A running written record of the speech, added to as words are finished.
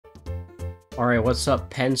Alright, what's up,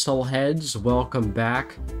 pencil heads? Welcome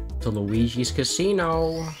back to Luigi's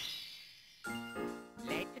Casino.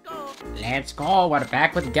 Let's go, we're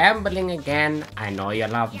back with gambling again. I know you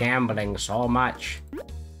love gambling so much.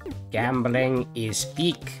 Gambling is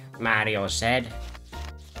peak, Mario said.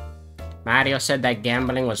 Mario said that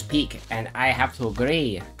gambling was peak, and I have to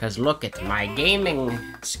agree, because look at my gaming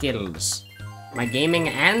skills. My gaming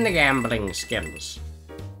and the gambling skills.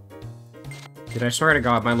 Dude, I swear to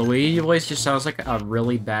God, my Luigi voice just sounds like a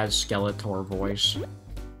really bad Skeletor voice.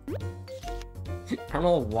 I don't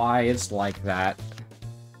know why it's like that.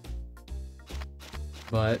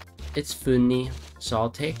 But it's funny, so I'll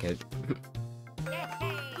take it.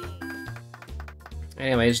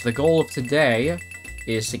 Anyways, the goal of today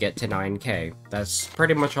is to get to 9K. That's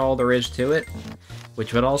pretty much all there is to it.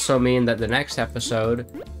 Which would also mean that the next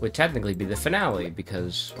episode would technically be the finale,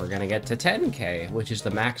 because we're gonna get to 10K, which is the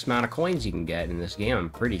max amount of coins you can get in this game, I'm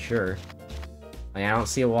pretty sure. Like, I don't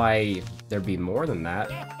see why there'd be more than that.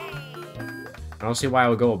 I don't see why I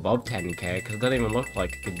would go above 10K, because it doesn't even look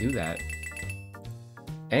like it could do that.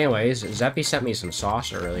 Anyways, Zeppy sent me some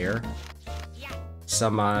sauce earlier.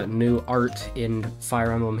 Some new art in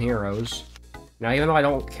Fire Emblem Heroes. Now, even though I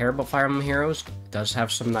don't care about Fire Emblem Heroes, it does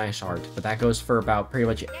have some nice art, but that goes for about pretty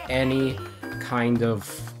much any kind of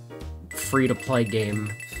free-to-play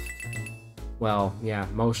game. Well, yeah,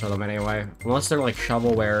 most of them anyway. Unless they're like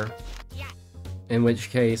shovelware, in which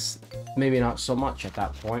case, maybe not so much at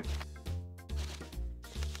that point.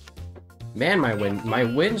 Man, my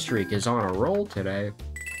win streak is on a roll today.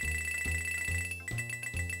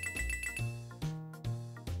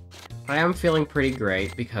 I am feeling pretty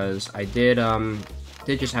great because I did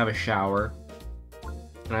just have a shower,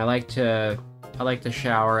 and I like to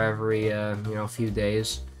shower every few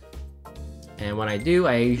days, and when I do,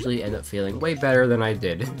 I usually end up feeling way better than I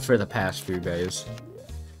did for the past few days.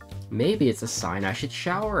 Maybe it's a sign I should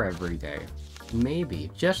shower every day.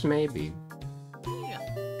 Maybe, just maybe.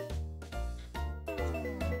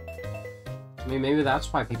 I mean, maybe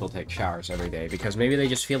that's why people take showers every day, because maybe they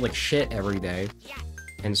just feel like shit every day.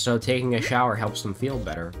 And so taking a shower helps them feel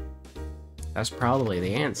better. That's probably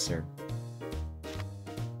the answer.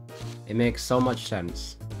 It makes so much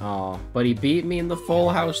sense. Oh, but he beat me in the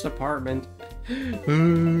Full House department. I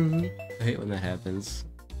hate when that happens.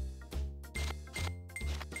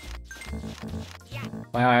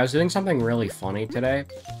 Wow, I was doing something really funny today.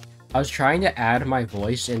 I was trying to add my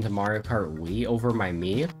voice into Mario Kart Wii over my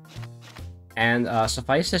Mii. And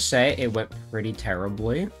suffice to say, it went pretty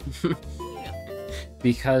terribly.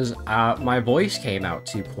 Because my voice came out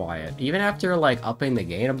too quiet. Even after, like, upping the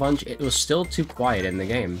gain a bunch, it was still too quiet in the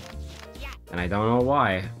game. And I don't know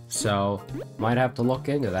why. So, might have to look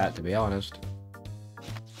into that, to be honest.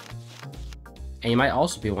 And you might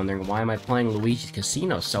also be wondering, why am I playing Luigi's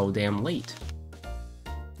Casino so damn late?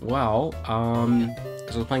 Well,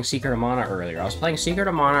 because I was playing Secret of Mana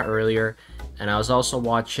earlier. And I was also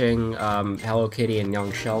watching Hello Kitty and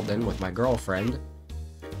Young Sheldon with my girlfriend.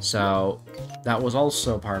 So, that was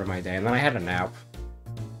also part of my day, and then I had a nap.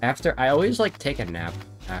 I always, like, take a nap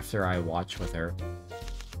after I watch with her.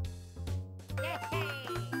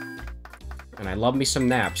 And I love me some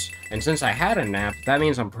naps. And since I had a nap, that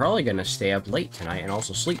means I'm probably gonna stay up late tonight and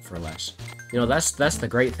also sleep for less. You know, that's the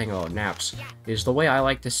great thing about naps, is the way I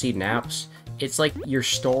like to see naps, it's like you're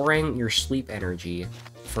storing your sleep energy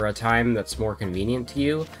for a time that's more convenient to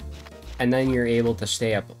you, and then you're able to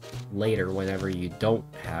stay up later whenever you don't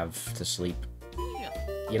have to sleep.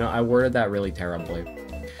 You know, I worded that really terribly.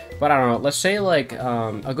 But I don't know, let's say, like,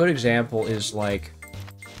 a good example is, like,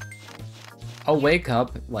 I'll wake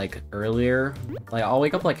up, like, earlier. Like, I'll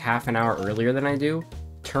wake up, like, half an hour earlier than I do,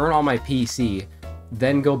 turn on my PC,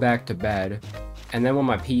 then go back to bed, and then when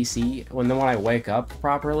I wake up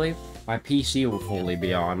properly, my PC will fully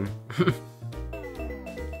be on.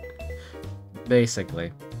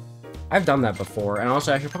 Basically. I've done that before, and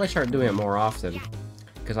also I should probably start doing it more often,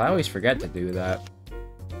 because I always forget to do that.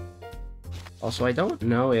 Also, I don't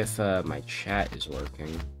know if my chat is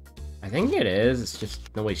working. I think it is, it's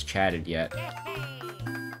just nobody's chatted yet.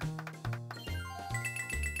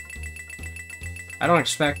 I don't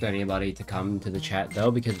expect anybody to come to the chat,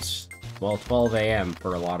 though, because it's, well, 12 AM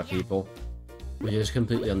for a lot of people, which is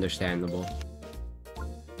completely understandable.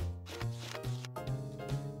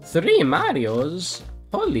 3 Marios?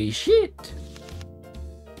 Holy shit!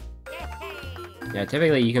 Yeah,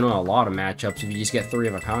 typically you can win a lot of matchups if you just get 3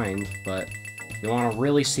 of a kind, but if you want to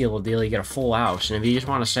really seal the deal, you get a full house, and if you just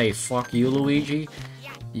want to say, fuck you, Luigi,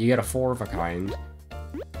 you get a 4 of a kind.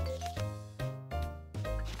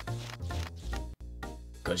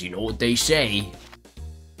 Cause you know what they say,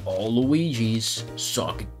 all Luigis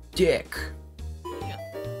suck dick.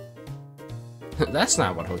 That's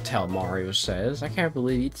not what Hotel Mario says. I can't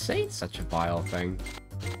believe you'd say such a vile thing.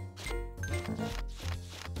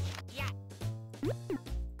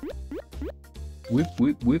 Whoop,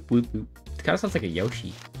 whoop, whoop, whoop, whoop. It kind of sounds like a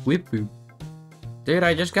Yoshi. Whoop, whoop. Dude,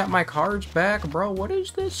 I just got my cards back, bro. What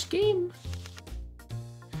is this game?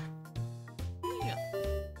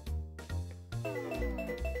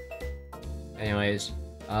 Anyways,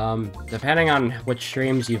 depending on which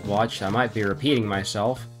streams you've watched, I might be repeating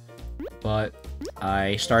myself, but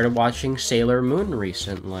I started watching Sailor Moon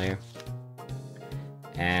recently,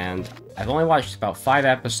 and I've only watched about 5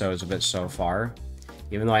 episodes of it so far,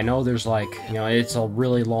 even though I know there's like, you know, it's a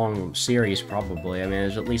really long series probably. I mean,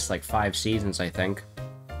 there's at least like 5 seasons, I think,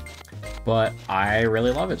 but I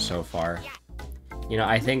really love it so far. You know,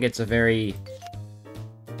 I think it's a very,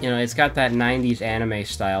 you know, it's got that 90s anime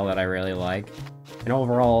style that I really like. And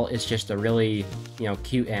overall, it's just a really, you know,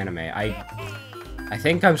 cute anime. I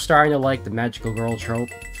think I'm starting to like the magical girl trope.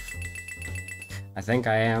 I think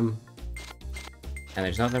I am. And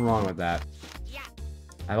there's nothing wrong with that.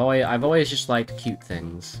 I've always just liked cute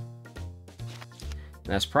things. And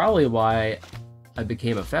that's probably why I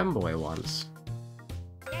became a femboy once.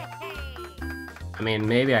 I mean,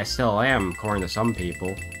 maybe I still am, according to some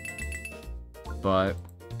people. But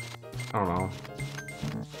I don't know.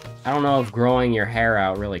 I don't know if growing your hair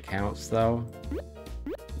out really counts, though.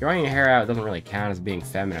 Growing your hair out doesn't really count as being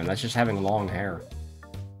feminine. That's just having long hair.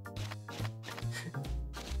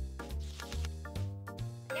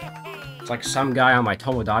 It's like some guy on my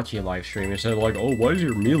Tomodachi live stream who said, like, oh, why does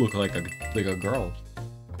your me look like a girl?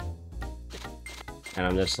 And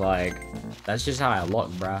I'm just like, that's just how I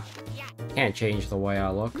look, bruh. Can't change the way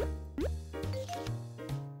I look.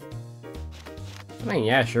 I mean,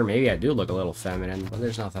 yeah, sure, maybe I do look a little feminine, but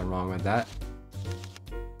there's nothing wrong with that.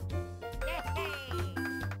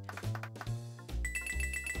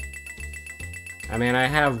 I mean, I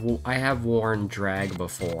have worn drag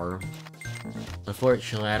before.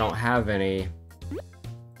 Unfortunately, I don't have any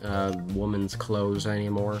woman's clothes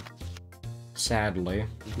anymore. Sadly.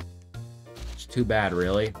 It's too bad,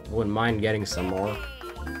 really. I wouldn't mind getting some more.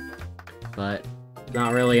 But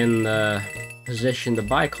not really in the position to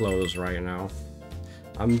buy clothes right now.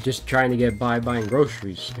 I'm just trying to get by buying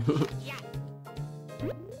groceries.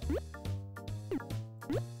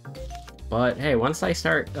 But hey, once I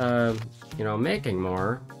start, you know, making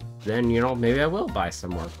more, then, you know, maybe I will buy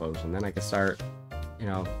some more clothes, and then I can start, you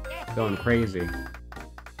know, going crazy.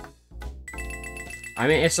 I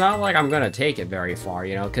mean, it's not like I'm gonna take it very far,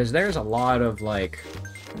 you know, because there's a lot of, like,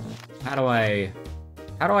 how do I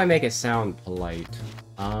make it sound polite?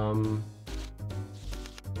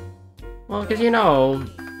 Well, because, you know,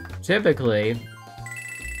 typically,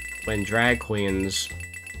 when drag queens,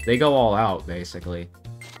 they go all out, basically.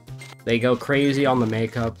 They go crazy on the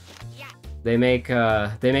makeup. They make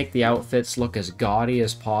the outfits look as gaudy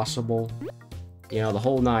as possible. You know, the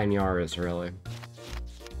whole 9 yards, really.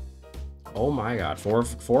 Oh my god,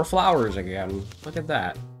 four flowers again. Look at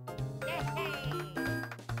that.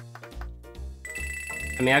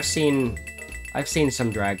 I mean, I've seen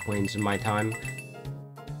some drag queens in my time.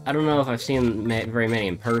 I don't know if I've seen very many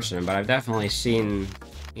in person, but I've definitely seen,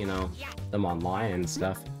 you know, them online and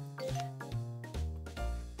stuff.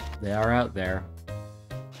 They are out there.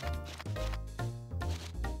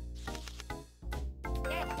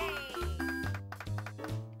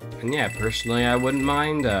 And yeah, personally, I wouldn't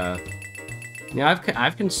mind, you know,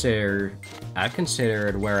 I've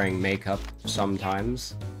considered wearing makeup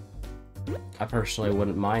sometimes. I personally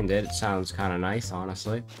wouldn't mind it. It sounds kind of nice,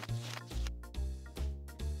 honestly.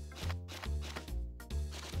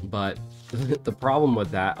 But the problem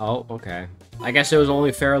with that... Oh, okay. I guess it was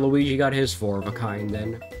only fair Luigi got his 4 of a kind,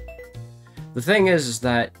 then. The thing is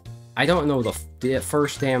that I don't know the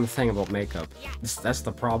first damn thing about makeup. That's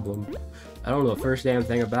the problem. I don't know the first damn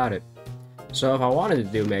thing about it. So if I wanted to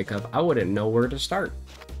do makeup, I wouldn't know where to start.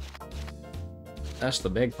 That's the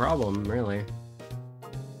big problem, really.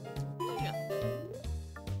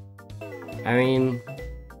 I mean,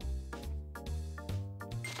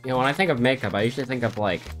 you know, when I think of makeup, I usually think of,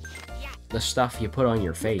 like, the stuff you put on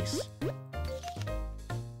your face.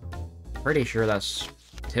 Pretty sure that's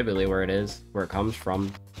typically where it comes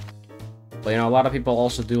from. But, you know, a lot of people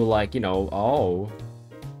also do, like, you know, oh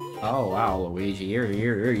wow, Luigi, you're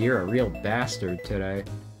a real bastard today.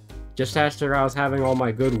 Just after I was having all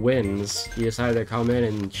my good wins, you decided to come in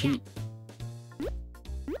and cheat.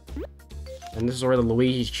 And this is where the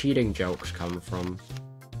Luigi's cheating jokes come from.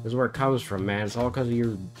 This is where it comes from, man. It's all because of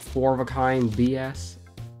your 4 of a kind BS.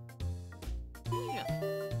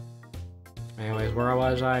 Anyways, where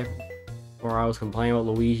was I? Where I was complaining about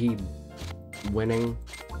Luigi winning.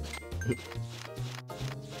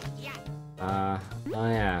 Oh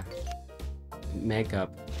yeah.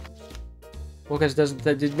 Makeup. Well, because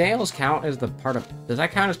do nails count as the part of... Does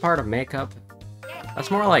that count as part of makeup? That's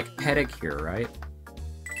more like pedicure, right?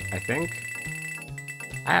 I think?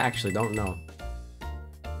 I actually don't know.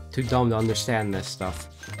 Too dumb to understand this stuff.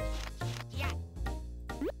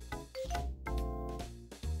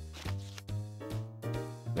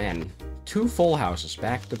 Man, 2 full houses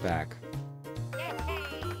back to back.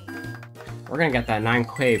 We're gonna get that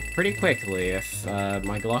 9K pretty quickly if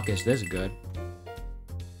my luck is this good.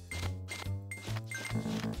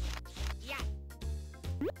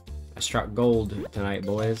 I struck gold tonight,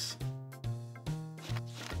 boys.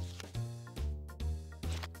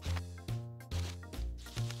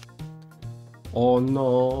 Oh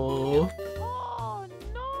no! Oh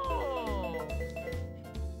no!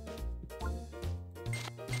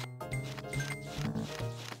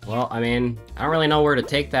 Well, I mean, I don't really know where to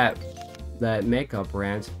take that makeup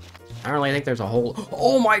rant. I don't really think there's a whole...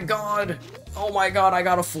 Oh my god! Oh my god, I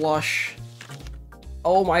got a flush!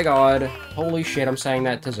 Oh my god. Holy shit, I'm saying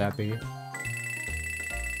that to Zeppy.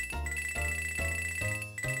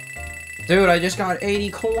 Dude, I just got 80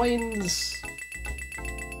 coins!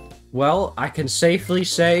 Well, I can safely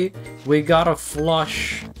say we got a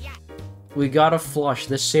flush. We got a flush.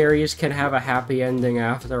 This series can have a happy ending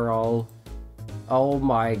after all. Oh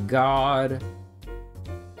my god.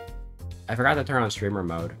 I forgot to turn on streamer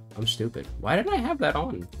mode. I'm stupid. Why didn't I have that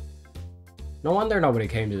on? No wonder nobody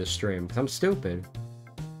came to the stream, because I'm stupid.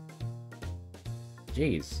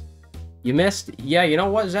 Jeez. You missed... Yeah, you know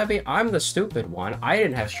what, Zeppy? I'm the stupid one. I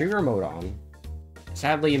didn't have streamer mode on.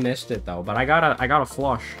 Sadly, you missed it, though, but I got a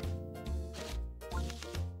flush.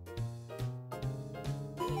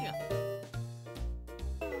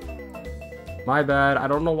 My bad. I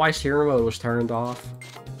don't know why streamer mode was turned off.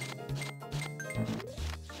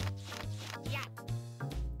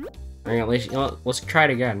 I mean, at least, you know, let's try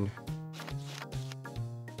it again.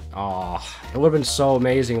 Aw, it would have been so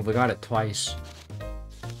amazing if we got it twice.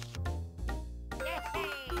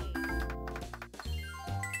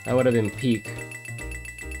 That would have been peak.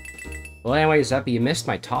 Well, anyway, Zeppy, you missed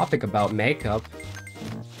my topic about makeup.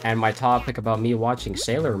 And my topic about me watching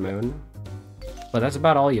Sailor Moon. But that's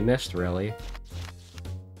about all you missed, really.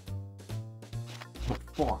 Oh,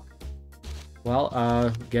 fuck.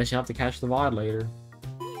 Well, guess you'll have to catch the VOD later.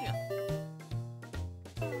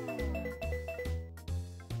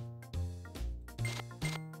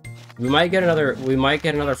 We might get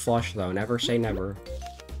another flush, though. Never say never.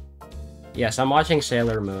 Yes, I'm watching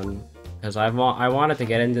Sailor Moon. Because I wanted to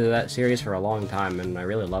get into that series for a long time, and I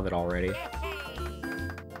really love it already.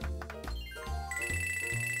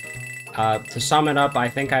 To sum it up, I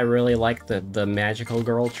think I really like the magical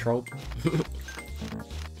girl trope.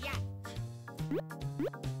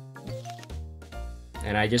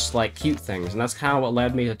 And I just like cute things, and that's kind of what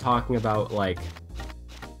led me to talking about, like,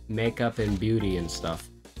 makeup and beauty and stuff.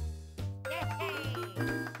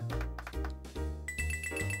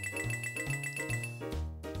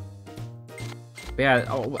 But yeah,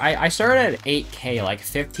 oh, I started at 8K like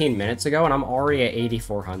 15 minutes ago, and I'm already at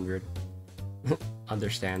 8,400.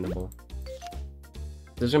 Understandable.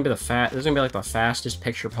 This is gonna be like the fastest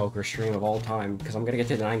picture poker stream of all time, because I'm gonna get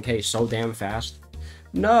to 9K so damn fast.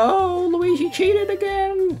 No, Luigi cheated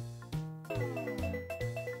again.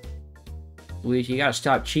 Luigi, you gotta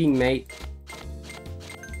stop cheating, mate.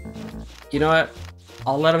 You know what?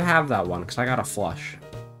 I'll let him have that one, because I got a flush.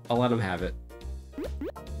 I'll let him have it.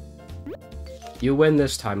 You win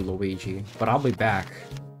this time, Luigi, but I'll be back.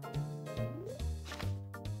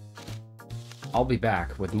 I'll be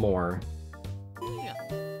back with more.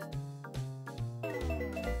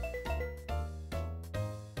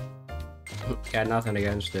 Got nothing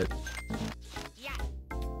against it.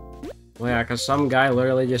 Well, yeah, because some guy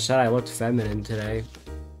literally just said I looked feminine today.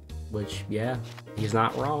 Which, yeah, he's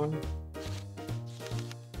not wrong.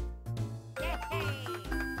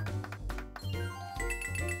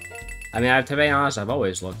 I mean, to be honest, I've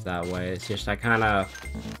always looked that way. It's just I kind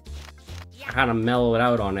of mellowed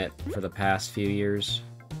out on it for the past few years.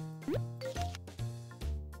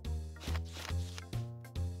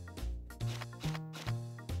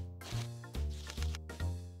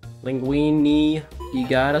 Linguini, you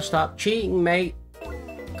gotta stop cheating, mate.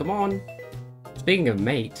 Come on. Speaking of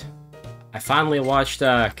mate, I finally watched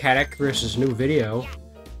Cadex's new video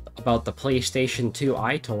about the PlayStation 2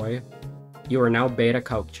 iToy. You are now Beta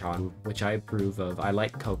Coke-chan, which I approve of. I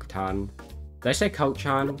like Coke-tan. Did I say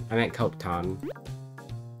Coke-chan? I meant Coke-tan.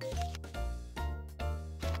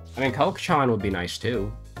 I mean, Coke-chan would be nice,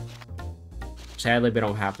 too. Sadly, we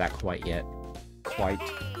don't have that quite yet. Quite.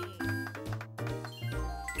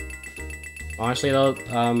 Honestly, though,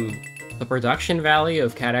 The production value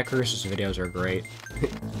of Cat Icarus's videos are great.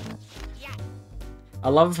 I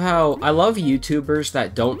love YouTubers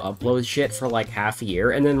that don't upload shit for like half a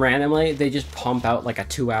year, and then randomly they just pump out like a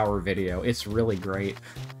 2-hour video. It's really great.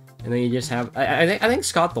 And then you just have... I think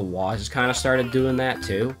Scott the Woz has kind of started doing that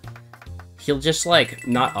too. He'll just like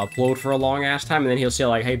not upload for a long ass time, and then he'll say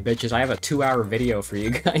like, "Hey bitches, I have a 2-hour video for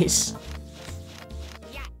you guys."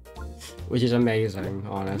 Which is amazing,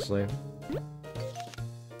 honestly.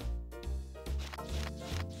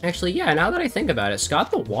 Actually, yeah, now that I think about it, Scott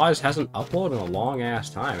the Woz hasn't uploaded in a long-ass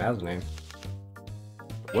time, hasn't he?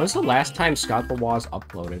 When's the last time Scott the Woz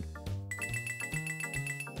uploaded?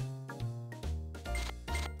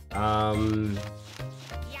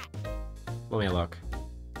 Let me look.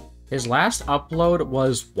 His last upload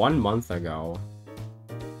was 1 month ago.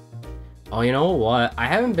 Oh, you know what? I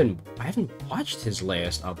haven't watched his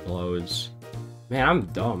latest uploads. Man, I'm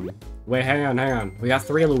dumb. Wait, hang on. We got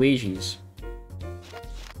 3 Luigis.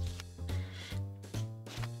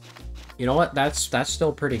 You know what? That's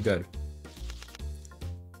still pretty good.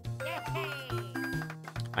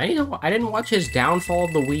 I didn't watch his Downfall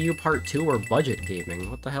of the Wii U Part 2 or Budget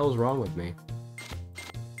Gaming. What the hell is wrong with me?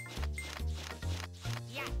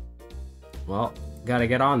 Well, gotta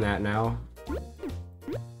get on that now.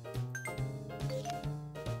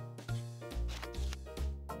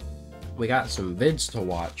 We got some vids to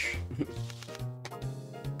watch.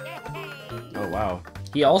 Oh wow.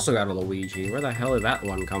 He also got a Luigi. Where the hell did that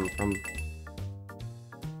one come from?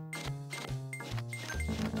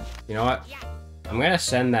 You know what? I'm gonna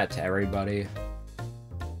send that to everybody.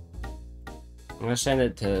 I'm gonna send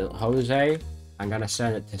it to Jose. I'm gonna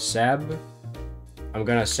send it to Seb. I'm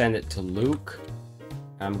gonna send it to Luke.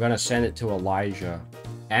 I'm gonna send it to Elijah.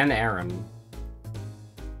 And Aaron.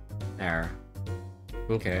 There.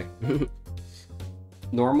 Okay.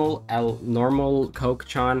 Normal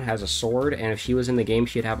Coke-chan has a sword, and if she was in the game,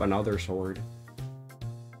 she'd have another sword.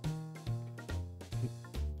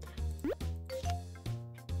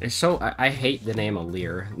 It's so... I hate the name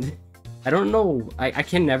Alir. I don't know... I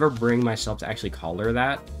can never bring myself to actually call her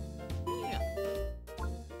that.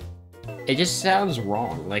 It just sounds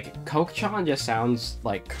wrong. Like, Coke-chan just sounds,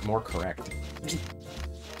 like, more correct.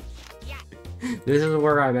 This is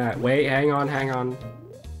where I'm at. Wait, hang on.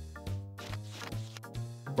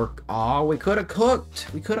 Oh, we could have cooked.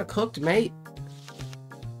 We could have cooked, mate.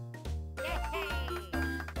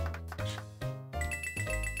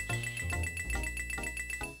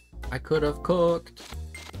 I could have cooked.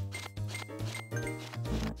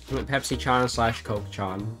 Pepsi-chan /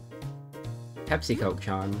 Coke-chan. Pepsi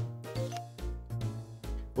Coke-chan.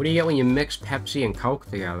 What do you get when you mix Pepsi and Coke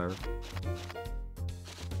together?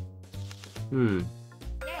 Is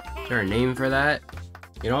there a name for that?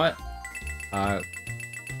 You know what?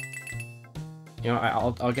 You know,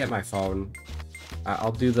 I'll get my phone.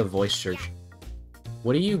 I'll do the voice search.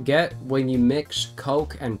 What do you get when you mix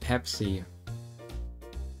Coke and Pepsi?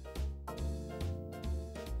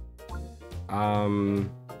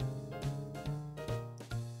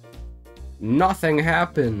 Nothing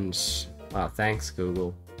happens. Wow, thanks,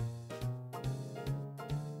 Google.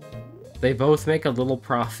 They both make a little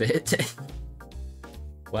profit.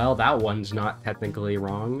 Well, that one's not technically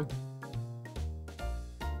wrong.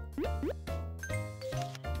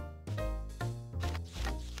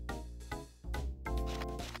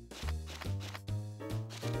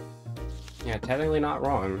 Yeah, technically not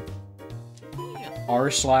wrong. R/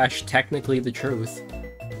 technically the truth.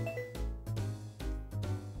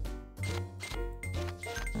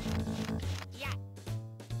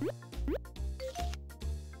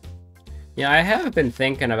 Yeah, I have been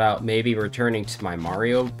thinking about maybe returning to my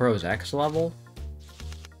Mario Bros. X level.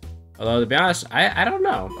 Although, to be honest, I don't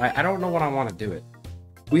know. I don't know what I want to do it.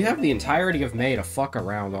 We have the entirety of May to fuck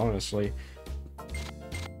around, honestly.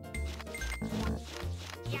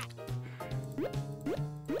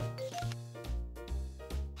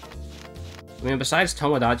 I mean, besides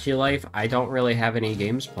Tomodachi Life, I don't really have any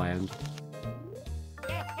games planned.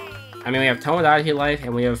 I mean, we have Tomodachi Life,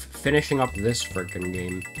 and we have finishing up this frickin'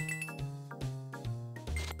 game.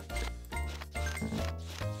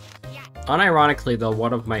 Unironically, though,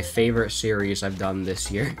 one of my favorite series I've done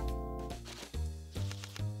this year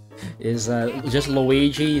is just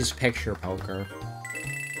Luigi's Picture Poker.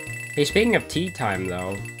 Hey, speaking of tea time,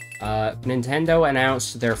 though, Nintendo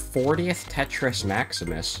announced their 40th Tetris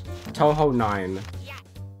Maximus, Toho 9.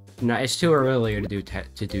 No, it's too early to do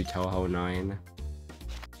Toho 9.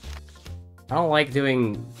 I don't like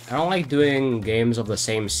doing games of the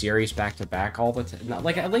same series back to back all the time.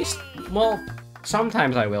 Like, at least, well,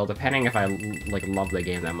 sometimes I will, depending if I like love the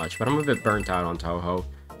game that much. But I'm a bit burnt out on Toho.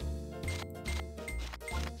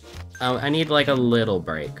 I need like a little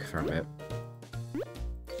break from it.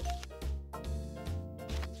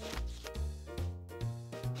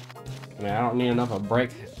 I mean, I don't need enough of a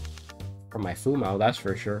break from my Fumo, that's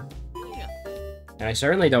for sure. And I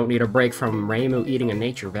certainly don't need a break from Reimu eating a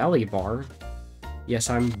Nature Valley bar. Yes,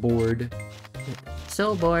 I'm bored.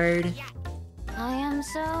 So bored. I am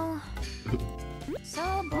so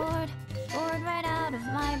bored. Bored right out of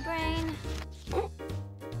my brain.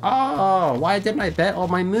 Oh, why didn't I bet all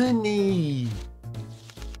my money?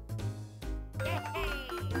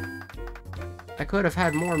 I could have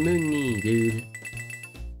had more money, dude.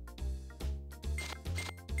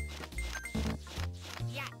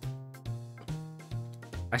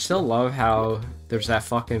 I still love how there's that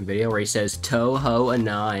fucking video where he says, Toho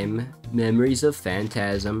Anime, Memories of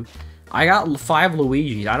Phantasm. I got 5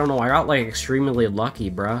 Luigis. I don't know, I got like extremely lucky,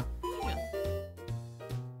 bruh.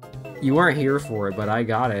 You weren't here for it, but I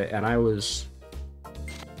got it, and I was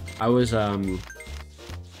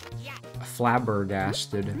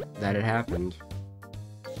flabbergasted that it happened.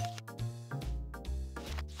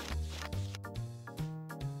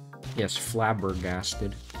 Yes,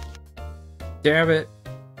 flabbergasted. Damn it.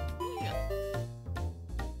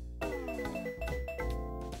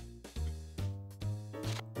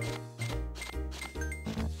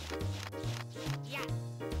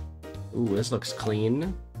 Ooh, this looks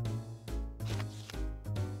clean.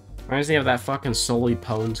 Reminds me of that fucking Sully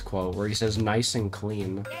Pones quote where he says nice and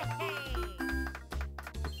clean.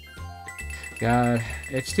 God,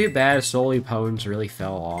 it's too bad Sully Pones really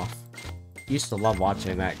fell off. Used to love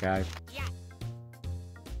watching that guy.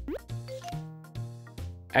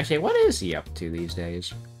 Actually, what is he up to these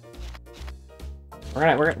days?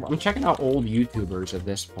 I'm checking out old YouTubers at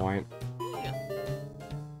this point.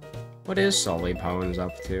 What is Sully Pones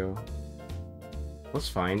up to? Let's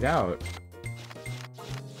find out.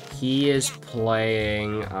 He is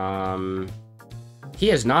playing, he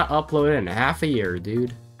has not uploaded in half a year,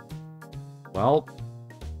 dude. Well,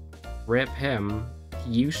 rip him.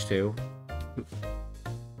 He used to.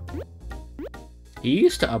 He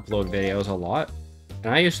used to upload videos a lot,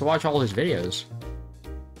 and I used to watch all his videos.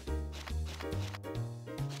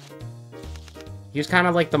 He was kind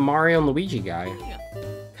of like the Mario and Luigi guy.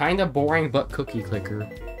 Kinda boring, but cookie clicker.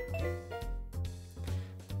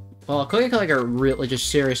 Well, Cookie Clicker really just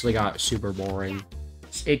seriously got super boring.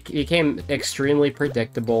 It became extremely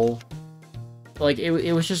predictable. Like,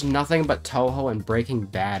 it was just nothing but Toho and Breaking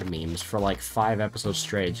Bad memes for like 5 episodes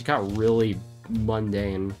straight. It just got really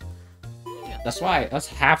mundane. That's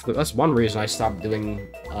one reason I stopped doing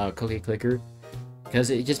Cookie Clicker. Because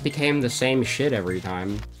it just became the same shit every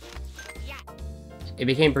time. It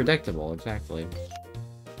became predictable, exactly.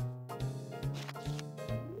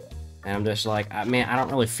 And I'm just like, man, I don't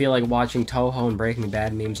really feel like watching Toho and Breaking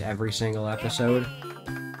Bad memes every single episode.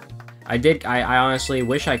 I honestly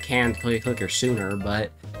wish I canned Cookie Clicker sooner,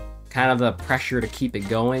 but kind of the pressure to keep it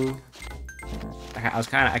going. I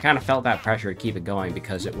kind of felt that pressure to keep it going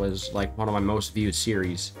because it was like one of my most viewed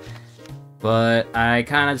series. But I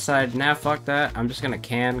kind of decided, nah, fuck that. I'm just gonna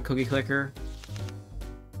can Cookie Clicker.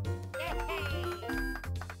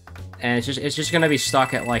 And it's just gonna be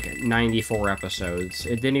stuck at like 94 episodes.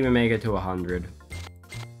 It didn't even make it to 100.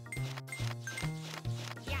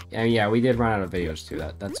 And yeah, we did run out of videos too.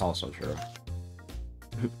 That's also true.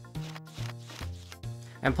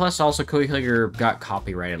 And plus, also Cookie Clicker got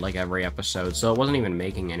copyrighted like every episode, so it wasn't even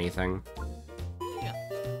making anything.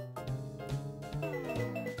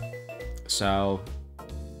 So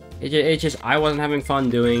it just I wasn't having fun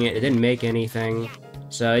doing it. It didn't make anything.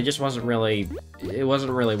 So it just wasn't really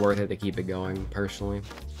worth it to keep it going, personally.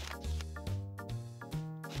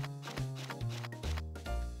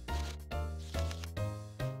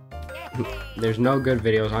 There's no good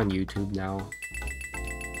videos on YouTube now.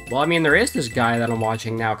 Well, I mean, there is this guy that I'm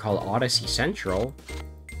watching now called Odyssey Central.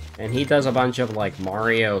 And he does a bunch of, like,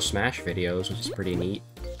 Mario Smash videos, which is pretty neat.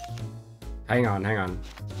 Hang on.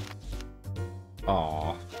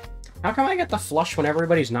 Aw. How come I get the flush when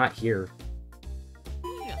everybody's not here?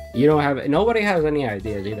 You don't have... Nobody has any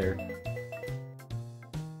ideas, either.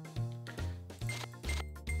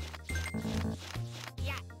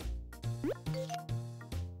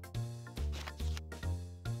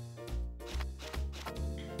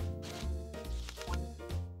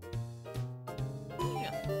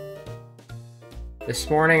 This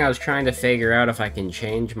morning I was trying to figure out if I can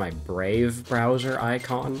change my Brave browser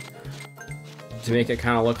icon to make it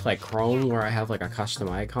kind of look like Chrome, where I have like a custom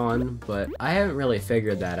icon, but I haven't really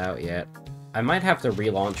figured that out yet. I might have to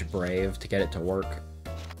relaunch Brave to get it to work.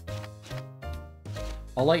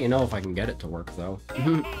 I'll let you know if I can get it to work, though.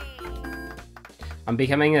 I'm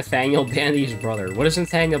becoming Nathaniel Bandy's brother. What is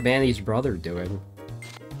Nathaniel Bandy's brother doing?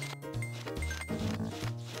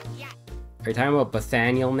 Are you talking about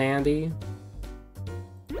Nathaniel Nandy?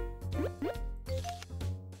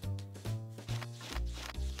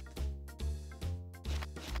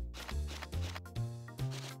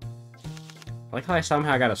 I like how I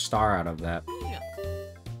somehow got a star out of that.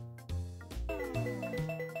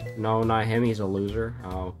 No, not him, he's a loser.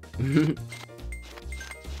 Oh.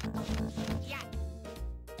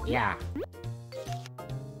 Yeah.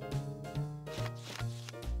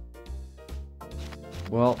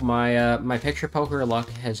 Well, my picture poker luck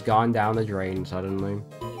has gone down the drain suddenly.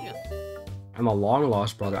 I'm a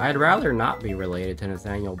long-lost brother. I'd rather not be related to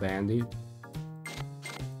Nathaniel Bandy.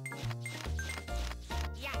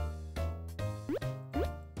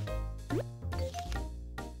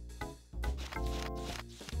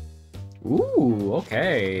 Ooh,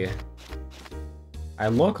 okay. I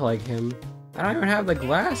look like him. I don't even have the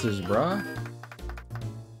glasses, bruh.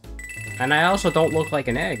 And I also don't look like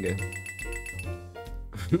an egg.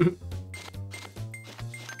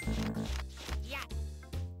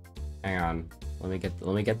 Hang on. Let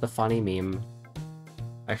me get the funny meme.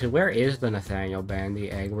 Actually, where is the Nathaniel Bandy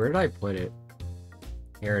egg? Where did I put it?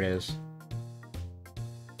 Here it is.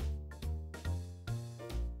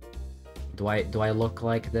 Do I look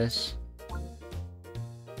like this?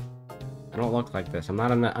 I don't look like this. I'm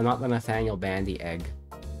not the Nathaniel Bandy egg.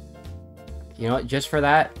 You know what? Just for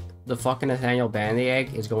that, the fucking Nathaniel Bandy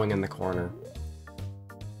egg is going in the corner.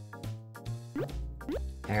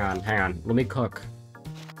 Hang on. Let me cook.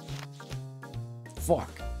 Fuck.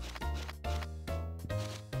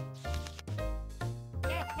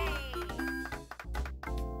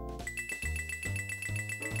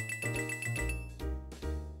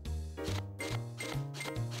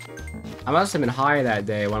 I must have been high that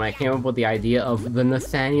day when I came up with the idea of the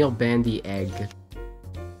Nathaniel Bandy egg.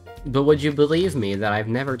 But would you believe me that I've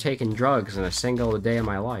never taken drugs in a single day of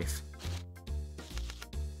my life?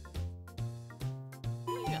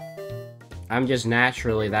 I'm just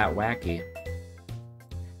naturally that wacky.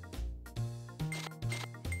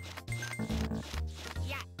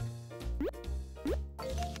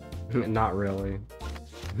 Not really.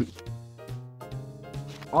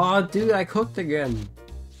 Aw, dude, I cooked again.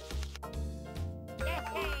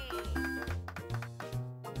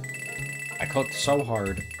 I cooked so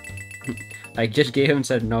hard. I just gave him and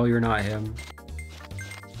said, no, you're not him.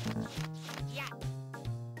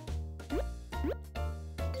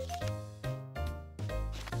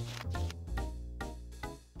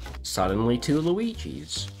 Suddenly 2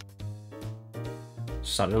 Luigis.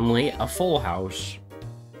 Suddenly a full house.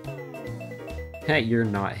 Hey, you're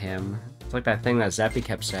not him. It's like that thing that Zeppy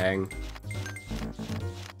kept saying.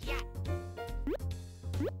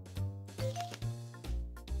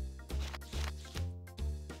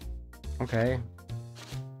 Okay.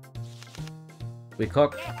 We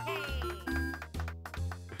cooked.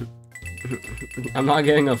 I'm not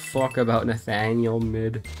giving a fuck about Nathaniel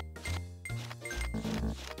mid.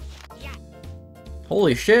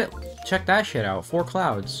 Holy shit! Check that shit out. 4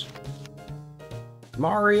 clouds.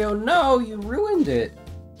 Mario, no! You ruined it!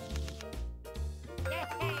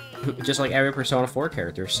 Just like every Persona 4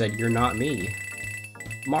 character said, you're not me.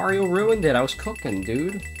 Mario ruined it. I was cooking,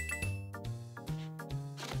 dude.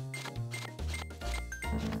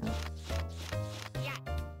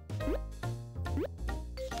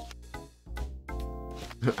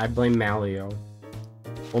 I blame Malio.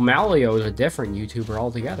 Well, Malio is a different YouTuber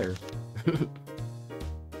altogether.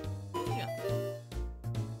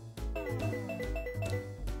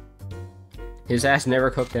 His ass never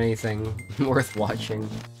cooked anything worth watching.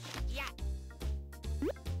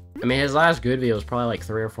 I mean, his last good video was probably like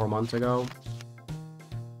 3 or 4 months ago.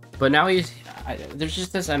 But now there's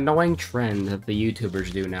just this annoying trend that the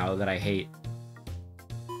YouTubers do now that I hate.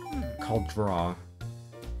 Called draw.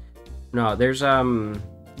 No, there's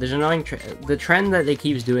annoying the trend that they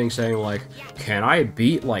keeps doing, saying like, can I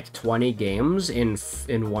beat like 20 games in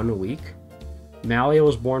 1 week? Malio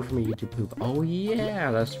was born from a YouTube poop. Oh yeah,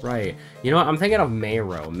 that's right. You know what? I'm thinking of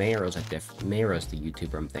Mayro. Mayro's the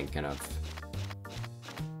YouTuber I'm thinking of.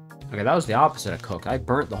 Okay, that was the opposite of cook. I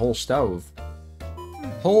burnt the whole stove.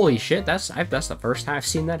 Holy shit, that's the first time I've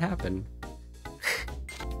seen that happen.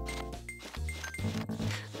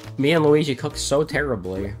 Me and Luigi cooked so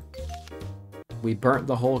terribly. We burnt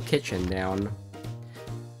the whole kitchen down.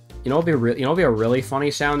 You know what'd be a really funny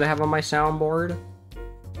sound to have on my soundboard?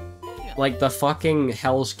 Like the fucking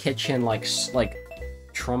Hell's Kitchen, like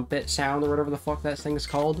trumpet sound or whatever the fuck that thing's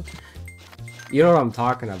called. You know what I'm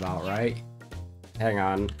talking about, right? Hang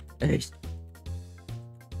on.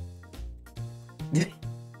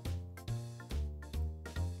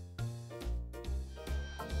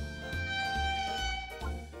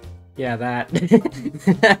 Yeah, that.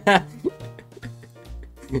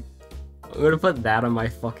 I'm gonna put that on my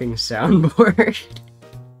fucking soundboard.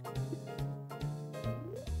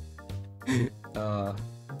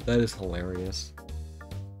 That is hilarious.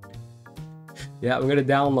 Yeah, I'm gonna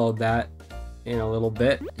download that in a little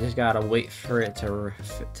bit. Just gotta wait for it to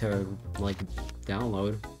like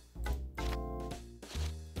download.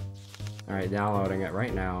 Alright, downloading it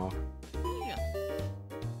right now.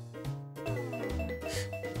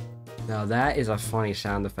 Now that is a funny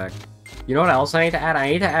sound effect. You know what else I need to add?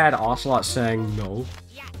 I need to add Ocelot saying no.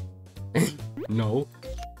 No.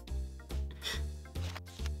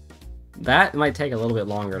 That might take a little bit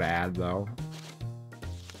longer to add, though.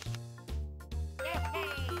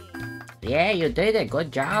 Yeah, you did it.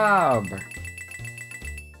 Good job.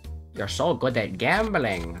 You're so good at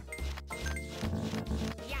gambling.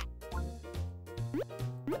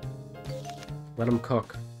 Let him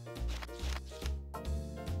cook.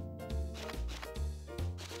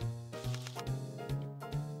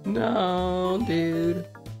 No, dude.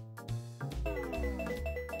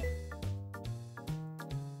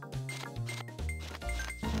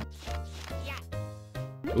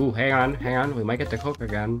 Ooh, hang on. We might get to cook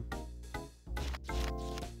again.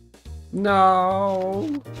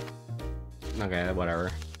 No. Okay,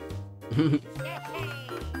 whatever.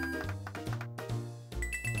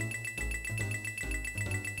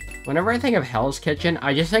 Whenever I think of Hell's Kitchen,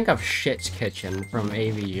 I just think of Shit's Kitchen from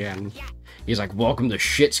AVGN. He's like, welcome to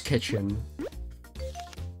Shit's Kitchen.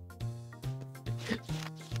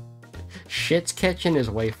 Shit's Kitchen is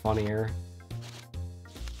way funnier.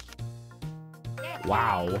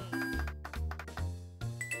 Wow.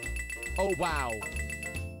 Oh, wow.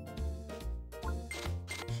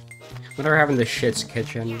 Whenever having the Shit's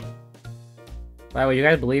Kitchen. By the way, you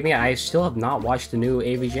guys believe me? I still have not watched the new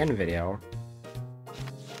AVGN video.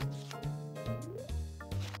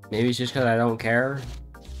 Maybe it's just because I don't care.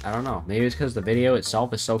 I don't know. Maybe it's because the video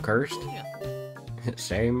itself is so cursed.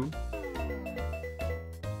 Same.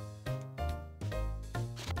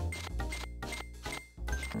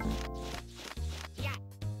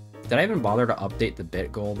 Did I even bother to update the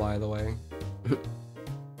bit goal, by the way?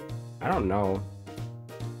 I don't know.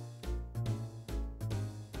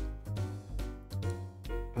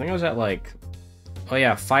 I think I was at like... Oh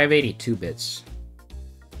yeah, 582 bits.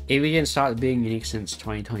 AVGN stopped being unique since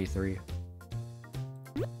 2023.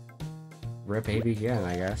 Rip AVGN,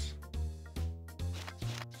 I guess.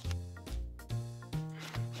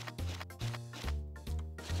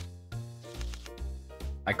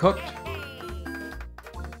 I cooked.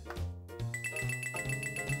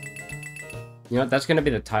 You know what? That's gonna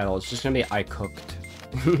be the title. It's just gonna be I cooked.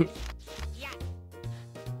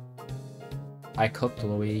 I cooked,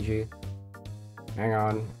 Luigi. Hang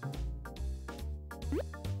on.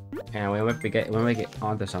 And we might get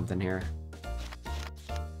onto something here.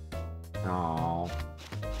 Oh.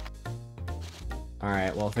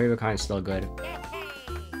 Alright, well, 3 of a kind's still good.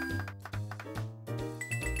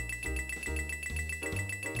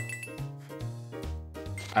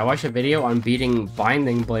 I watched a video on beating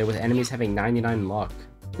Binding Blade with enemies having 99 luck.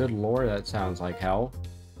 Good lord, that sounds like hell.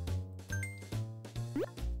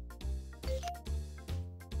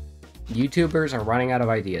 YouTubers are running out of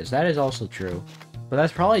ideas. That is also true. But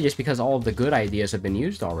that's probably just because all of the good ideas have been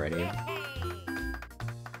used already.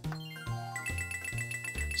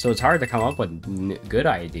 So it's hard to come up with good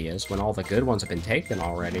ideas when all the good ones have been taken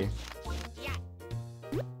already.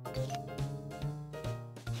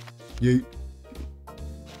 Yeet.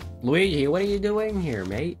 Luigi, what are you doing here,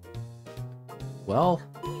 mate? Well,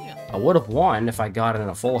 I would have won if I got in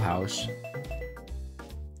a full house.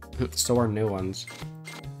 So are new ones.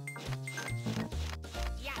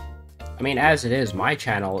 I mean, as it is, my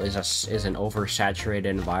channel is an oversaturated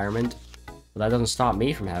environment, but that doesn't stop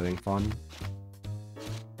me from having fun.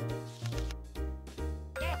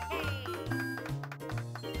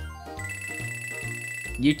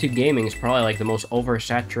 YouTube gaming is probably like the most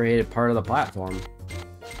oversaturated part of the platform.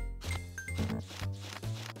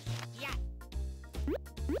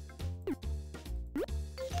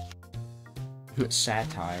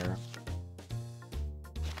 Satire.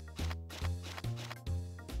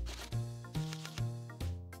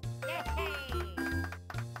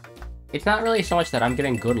 It's not really so much that I'm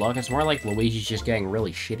getting good luck, it's more like Luigi's just getting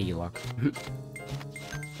really shitty luck.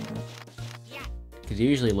 Because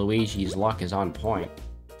usually Luigi's luck is on point.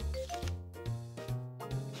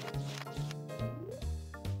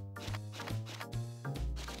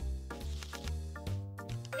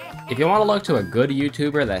 If you want to look to a good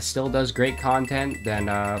YouTuber that still does great content, then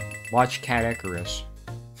watch Cat Icarus.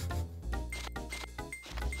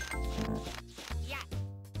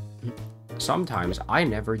 sometimes I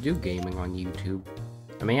never do gaming on YouTube.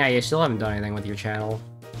 I mean, yeah, you still haven't done anything with your channel.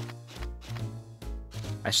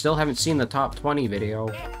 I still haven't seen the top 20 video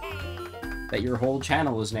that your whole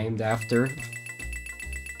channel is named after.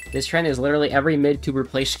 This trend is literally every mid-tuber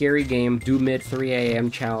play scary game, do mid 3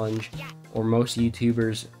 AM challenge, or most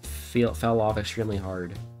YouTubers fell off extremely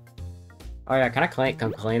hard. Oh yeah, can I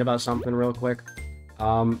complain about something real quick?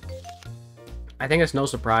 I think it's no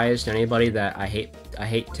surprise to anybody that I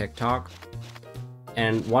hate TikTok.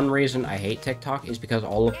 And one reason I hate TikTok is because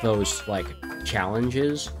all of those, like,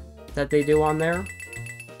 challenges that they do on there.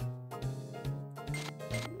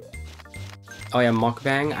 Oh yeah,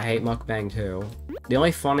 mukbang. I hate mukbang too. The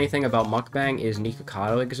only funny thing about mukbang is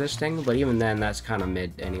Nikocado existing, but even then, that's kind of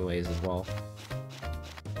mid anyways as well.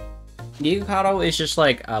 Nikocado is just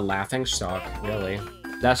like a laughingstock, really.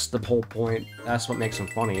 That's the whole point. That's what makes him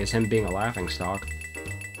funny, is him being a laughingstock.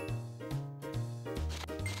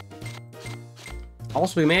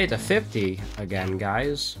 Also, we made it to 50 again,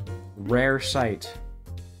 guys. Rare sight.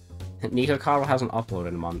 Nikocado hasn't uploaded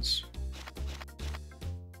in months.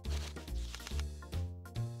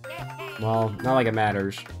 Well, not like it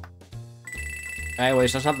matters.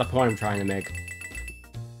 Anyways, that's not the point I'm trying to make.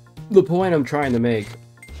 The point I'm trying to make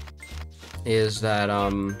is that,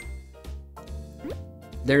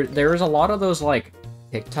 there's a lot of those, like,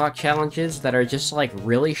 TikTok challenges that are just, like,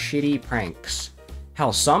 really shitty pranks.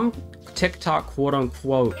 Hell, some TikTok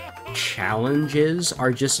quote-unquote challenges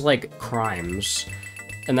are just, like, crimes.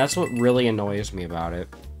 And that's what really annoys me about it.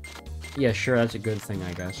 Yeah, sure, that's a good thing,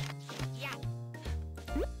 I guess.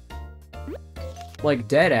 Like,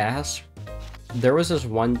 deadass, there was this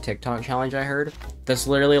one TikTok challenge I heard that's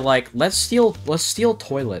literally like, let's steal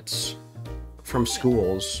toilets from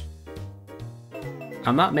schools.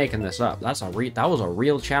 I'm not making this up. That was a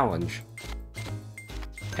real challenge.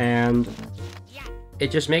 And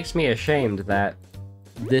it just makes me ashamed that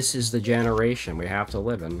this is the generation we have to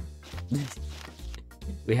live in.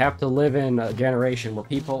 We have to live in a generation where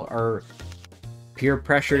people are peer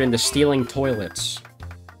pressured into stealing toilets.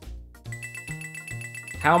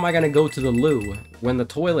 How am I gonna go to the loo when the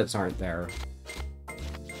toilets aren't there?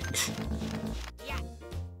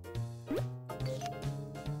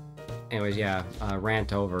 Anyways, yeah,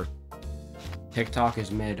 rant over. TikTok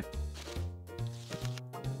is mid.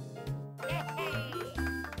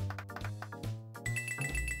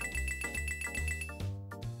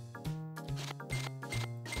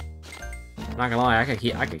 Not gonna lie, I could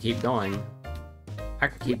keep going. I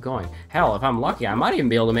could keep going. Hell, if I'm lucky, I might even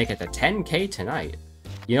be able to make it to 10K tonight.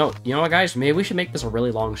 You know what, guys? Maybe we should make this a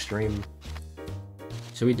really long stream.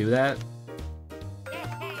 Should we do that?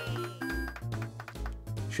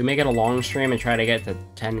 Should we make it a long stream and try to get to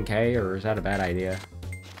 10K, or is that a bad idea?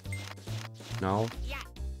 No?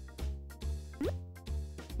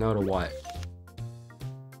 No to what?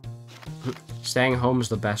 Staying home's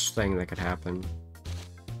the best thing that could happen.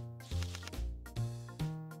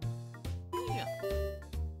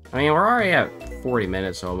 I mean, we're already at 40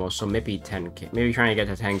 minutes almost, so maybe 10K. Maybe trying to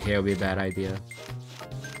get to 10K would be a bad idea.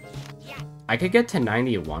 I could get to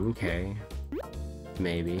 91K.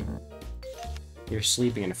 Maybe. You're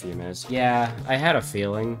sleeping in a few minutes. Yeah, I had a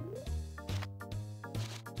feeling.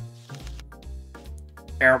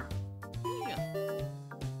 Erp.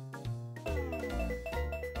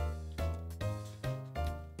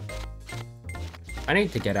 I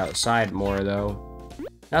need to get outside more, though.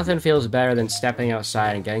 Nothing feels better than stepping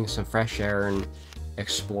outside and getting some fresh air and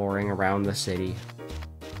exploring around the city.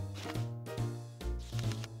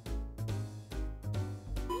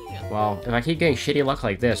 Well, if I keep getting shitty luck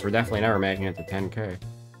like this, we're definitely never making it to 10K.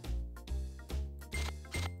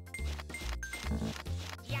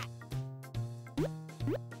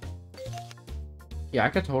 Yeah, I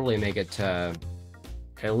could totally make it to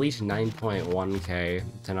at least 9.1K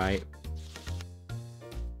tonight.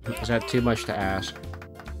 Is that too much to ask?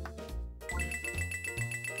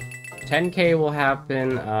 10K will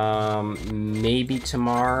happen, maybe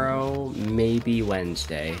tomorrow, maybe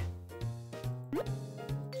Wednesday.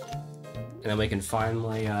 And then we can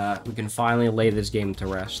finally lay this game to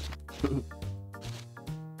rest.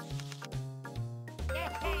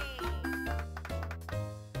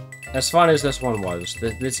 As fun as this one was,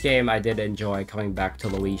 this game I did enjoy coming back to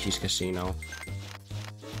Luigi's Casino.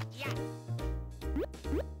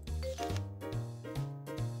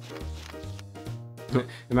 It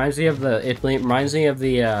reminds me of the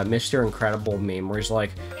Mr. Incredible meme where he's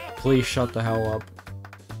like, "Please shut the hell up."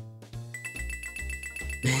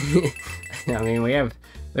 I mean, we have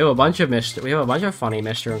a bunch of funny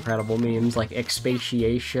Mr. Incredible memes like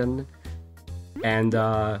expatiation and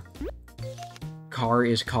car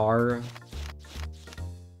is car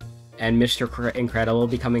and Mr. Incredible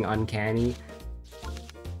becoming uncanny.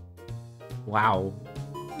 Wow.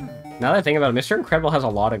 Now that I think about it, Mr. Incredible has a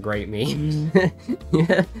lot of great memes.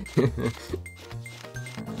 Yeah.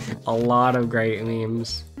 A lot of great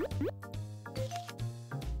memes.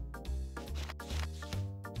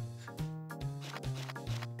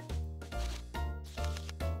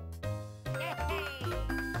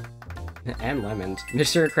 And lemons.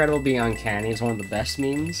 Mr. Incredible being uncanny is one of the best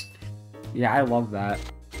memes. Yeah, I love that.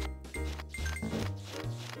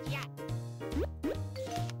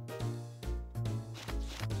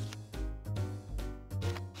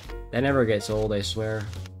 That never gets old, I swear.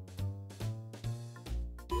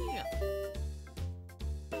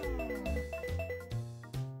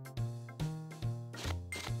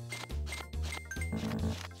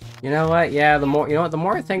 You know what? Yeah, the more the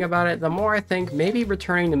more I think about it, the more I think maybe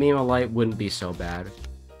returning to Meme Light wouldn't be so bad.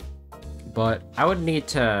 But I would need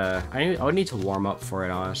to I would need to warm up for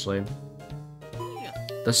it, honestly.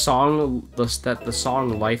 The song the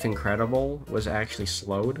song Life Incredible was actually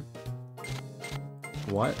slowed.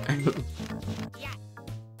 What?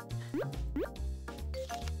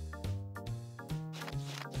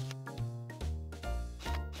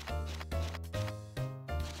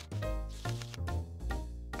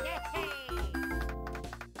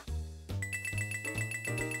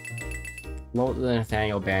 Well, the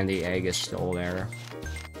Nathaniel Bandy egg is still there.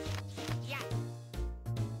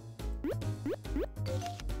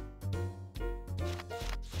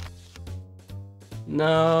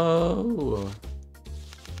 No!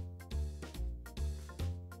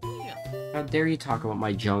 How dare you talk about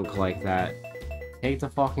my junk like that? Take the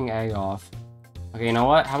fucking egg off. Okay, you know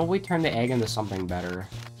what? How about we turn the egg into something better?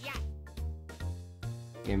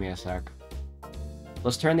 Give me a sec.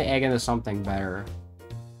 Let's turn the egg into something better.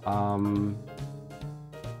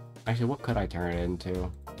 Actually, what could I turn it into?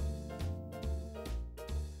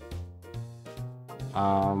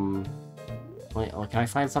 Wait, can I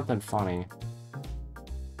find something funny?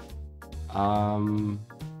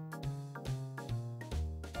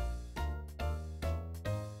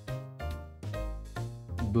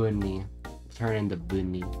 Bunny. Turn into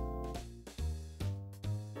Bunny.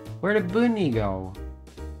 Where did Bunny go?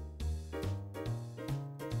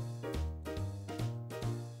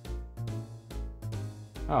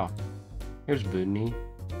 Oh, here's Bunny.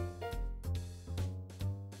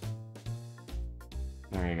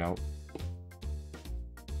 There you go.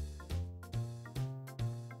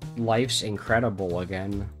 Life's incredible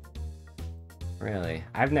again. Really?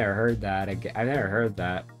 I've never heard that. I've never heard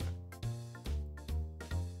that.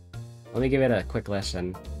 Let me give it a quick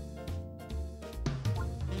listen.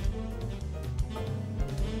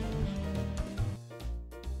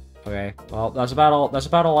 Okay, well, that's about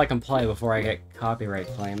all I can play before I get copyright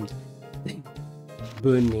claimed.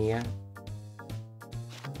 Bunny.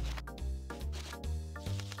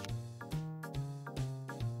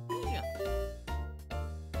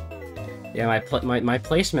 Yeah, my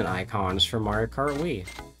placement icons for Mario Kart Wii.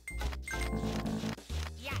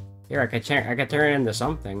 Here, I could turn it into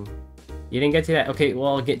something. You didn't get to that? Okay,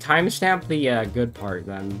 well, timestamp the good part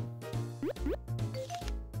then.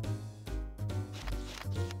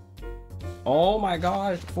 Oh my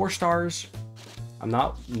god, 4 stars.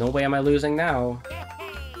 No way am I losing now.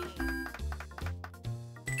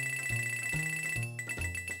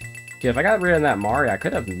 Dude, if I got rid of that Mario, I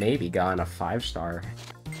could have maybe gotten a 5-star.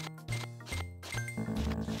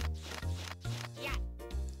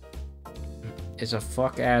 It's a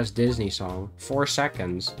fuck-ass Disney song. 4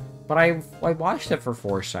 seconds. But I watched it for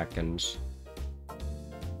 4 seconds.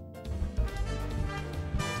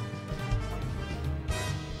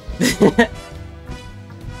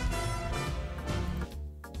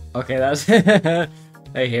 Okay, that's...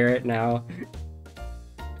 I hear it now.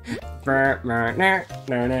 I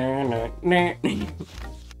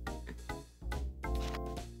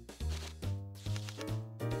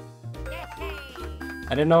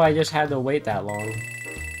didn't know I just had to wait that long.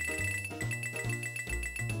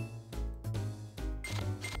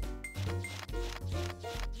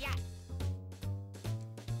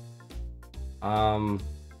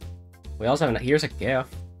 We also have here's a GIF.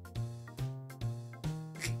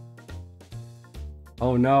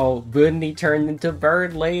 Oh no, Bunny turned into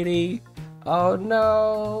Bird Lady. Oh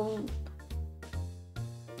no.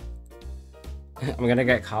 I'm gonna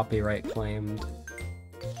get copyright claimed.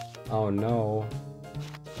 Oh no.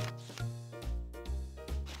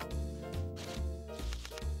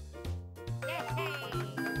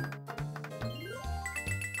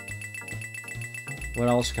 What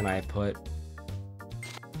else can I put?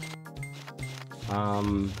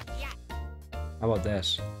 How about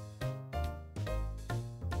this?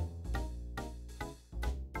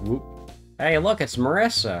 Whoop. Hey, look, it's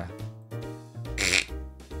Marissa.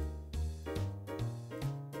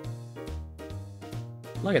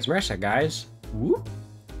 Look, it's Marissa, guys. Whoop.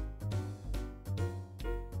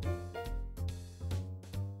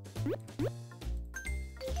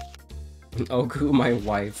 Oku, my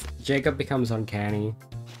wife. Jacob becomes uncanny.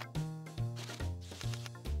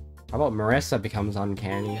 How about Marissa becomes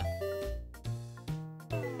uncanny?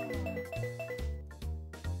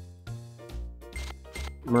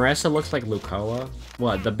 Marissa looks like Lucoa.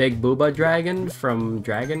 What, the big booba dragon from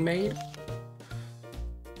Dragon Maid?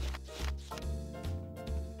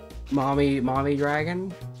 Mommy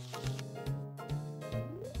dragon?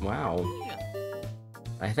 Wow.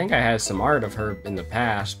 I think I had some art of her in the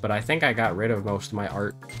past, but I think I got rid of most of my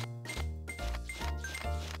art.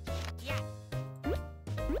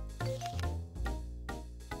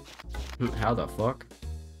 How the fuck?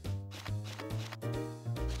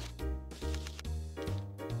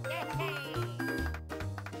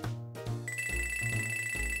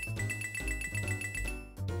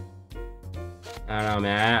 I don't know,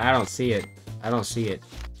 man. I don't see it. I don't see it.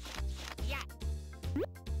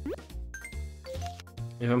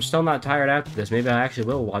 If I'm still not tired after this, maybe I actually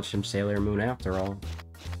will watch some Sailor Moon after all.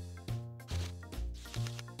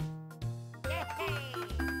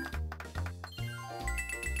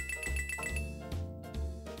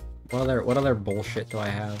 What other bullshit do I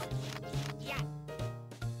have?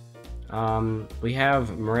 We have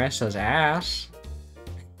Marissa's ass.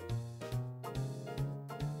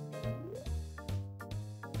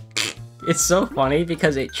 It's so funny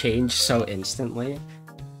because it changed so instantly.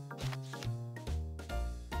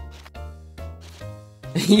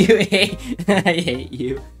 You hate... I hate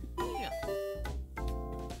you.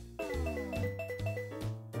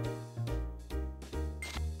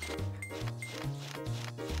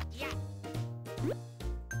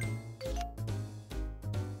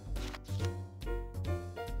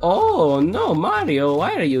 Oh no, Mario,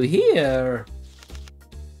 why are you here?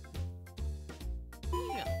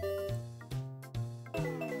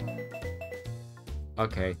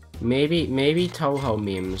 Okay, maybe Toho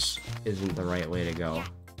memes isn't the right way to go.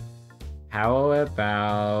 How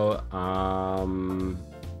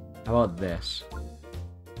about this?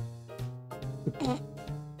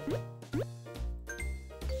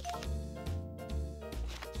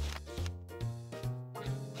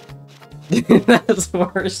 That's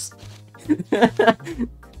worse.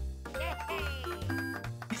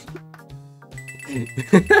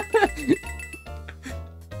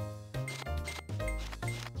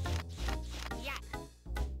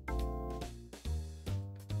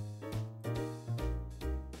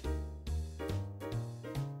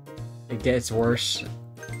 It gets worse.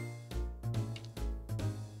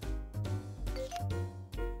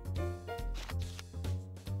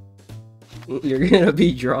 You're gonna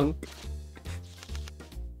be drunk.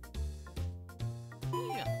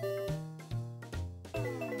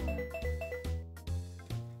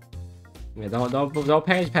 Yeah, don't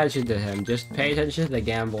pay attention to him. Just pay attention to the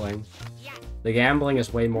gambling. The gambling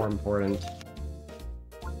is way more important.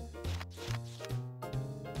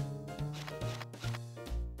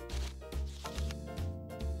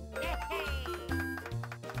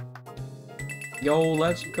 Yo,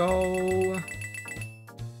 let's go.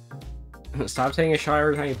 Stop taking a shot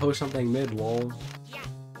every time you post something mid, lol.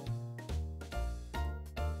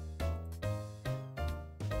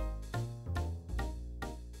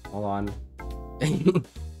 Hold on.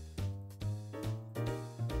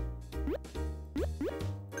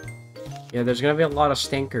 Yeah, there's gonna be a lot of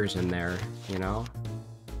stinkers in there, you know?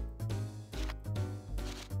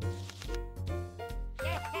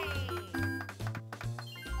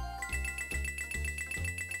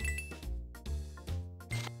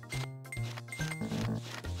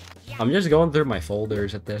 I'm just going through my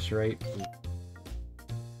folders at this rate.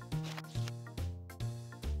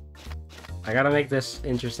 I gotta make this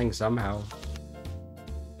interesting somehow.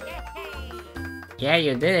 Yeah,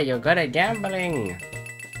 you did it. You're good at gambling.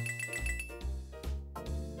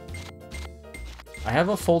 I have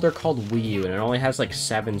a folder called Wii U, and it only has like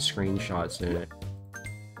 7 screenshots in it.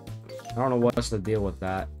 I don't know what's the deal with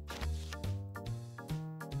that.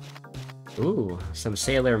 Ooh, some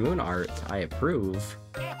Sailor Moon art. I approve.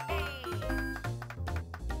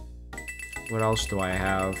 What else do I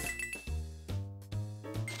have?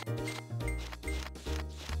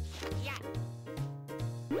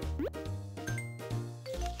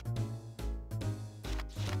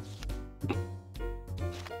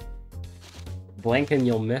 Blink and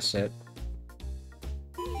you'll miss it.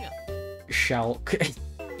 Shulk.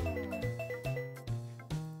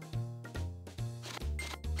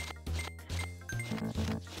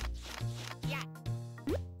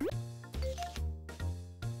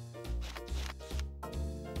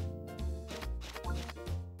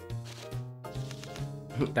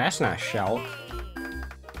 That's not Shulk.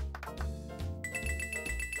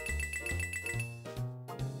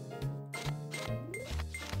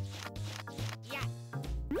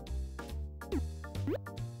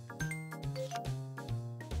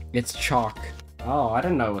 It's chalk. Oh, I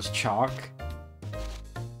didn't know it was chalk.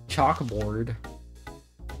 Chalkboard.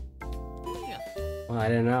 Well, I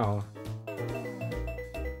didn't know.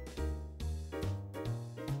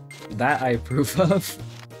 That I approve of.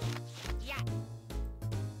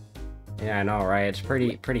 Yeah, I know, right? It's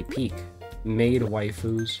pretty peak. Maid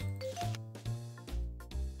waifus.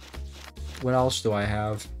 What else do I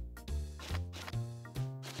have?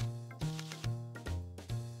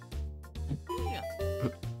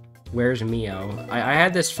 Where's Mio? I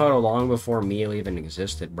had this photo long before Mio even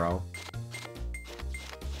existed, bro.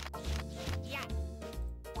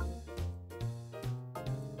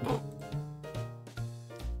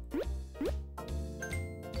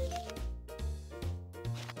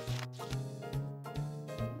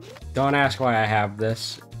 Don't ask why I have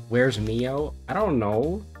this. Where's Mio? I don't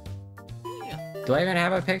know. Do I even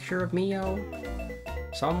have a picture of Mio?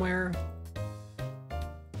 Somewhere?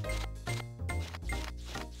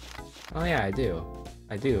 Oh yeah, I do.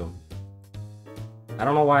 I do. I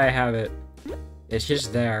don't know why I have it. It's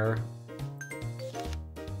just there.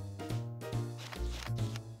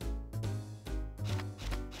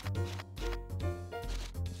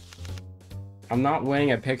 I'm not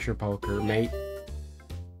winning at picture poker, mate.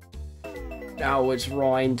 Now it's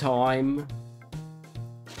Rhine time.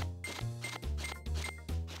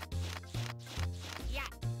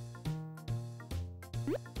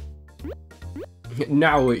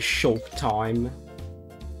 Now it's Shulk time.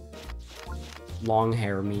 Long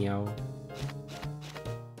hair Mio.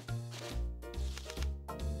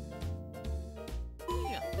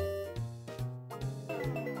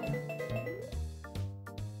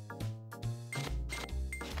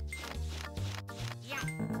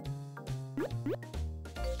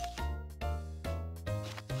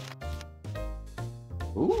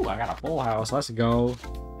 Ooh, I got a full house. Let's go.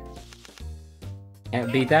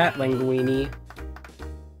 And beat that, Linguini.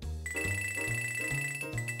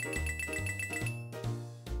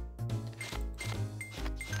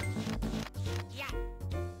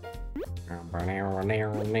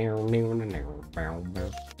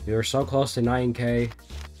 We were so close to 9K.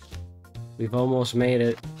 We've almost made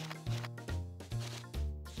it.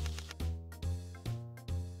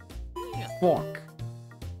 Fuck.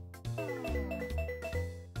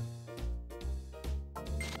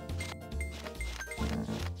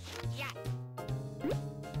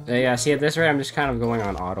 Yeah, see, at this rate, I'm just kind of going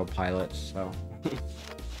on autopilot, so...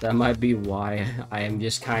 that might be why I am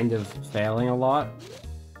just kind of failing a lot.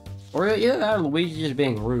 Or either that or Luigi's just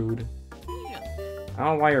being rude. I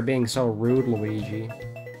don't know why you're being so rude, Luigi.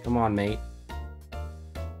 Come on, mate.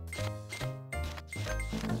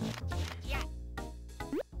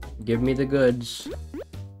 Give me the goods.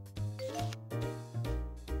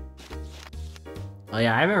 Oh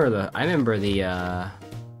yeah, I remember the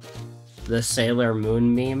Sailor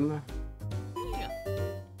Moon meme.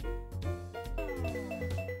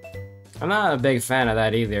 I'm not a big fan of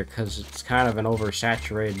that either, because it's kind of an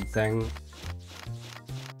oversaturated thing.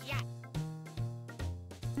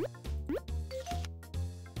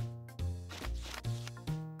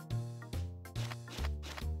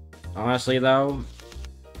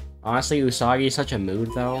 Honestly, Usagi's such a mood,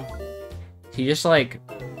 though. She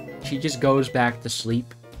just goes back to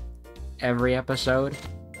sleep every episode.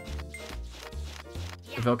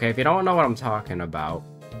 If you don't know what I'm talking about,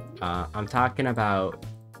 I'm talking about this.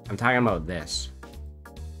 I'm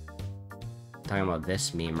talking about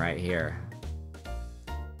this meme right here.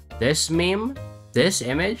 This meme, this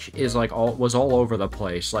image is was all over the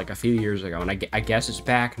place like a few years ago, and I guess it's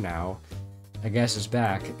back now. I guess it's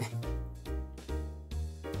back.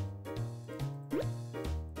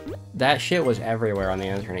 That shit was everywhere on the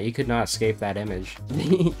internet. You could not escape that image.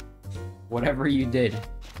 Whatever you did.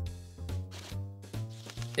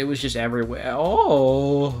 It was just everywhere.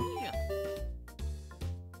 Oh!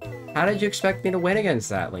 How did you expect me to win against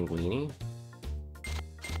that, Linguini?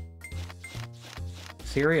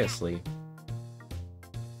 Seriously.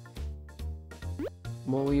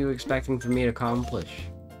 What were you expecting for me to accomplish?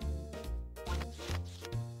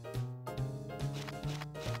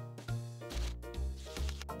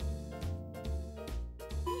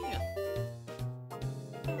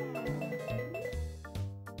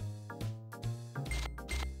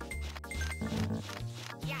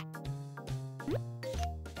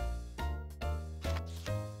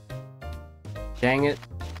 Dang it.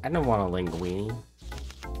 I don't want a Linguini.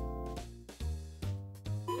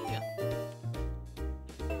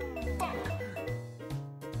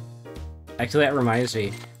 Actually, that reminds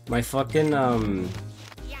me. My fucking, the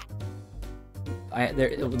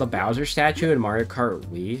Bowser statue in Mario Kart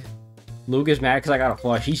Wii. Luke is mad because I got a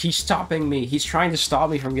flush. He's stopping me. He's trying to stop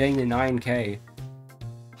me from getting to 9K.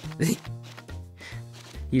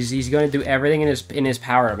 he's going to do everything in his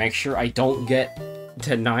power to make sure I don't get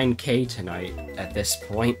to 9K tonight at this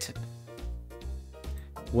point.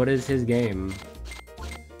 What is his game?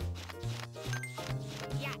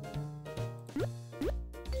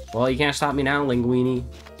 Well, you can't stop me now, Linguini.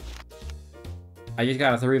 I just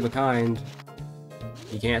got a 3 of a kind.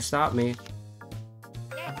 You can't stop me.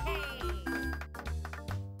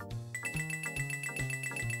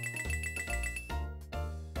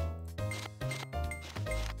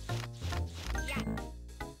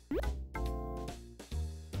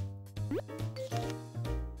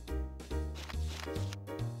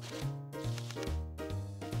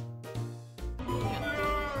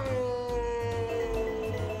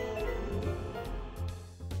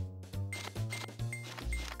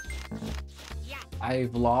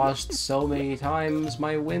 I've lost so many times,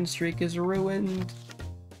 my win streak is ruined.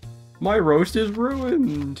 My roast is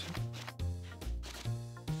ruined.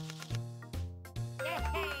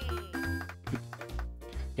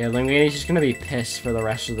 Yeah, Linguini's just gonna be pissed for the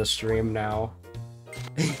rest of the stream now.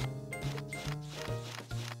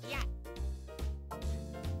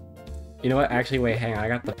 You know what? Actually, wait, hang on. I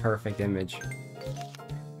got the perfect image.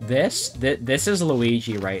 This is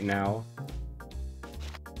Luigi right now.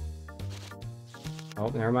 Oh,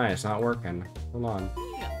 never mind. It's not working. Hold on.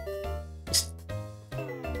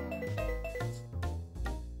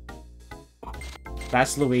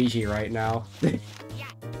 That's Luigi right now.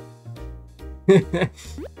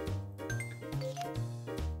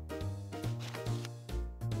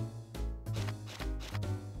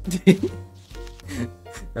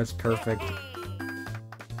 That's perfect.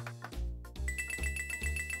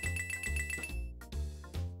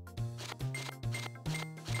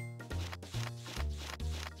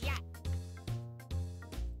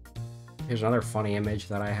 Here's another funny image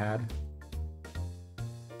that I had.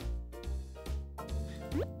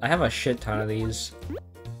 I have a shit ton of these.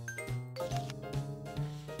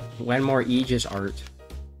 When more Aegis art.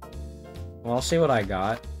 Well, I'll see what I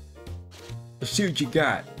got. Let's see what you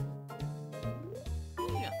got.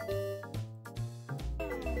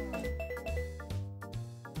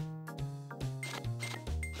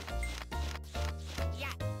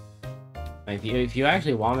 If you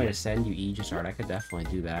actually want me to send you Aegis art, I could definitely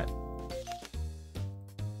do that.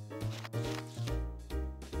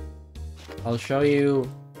 I'll show you...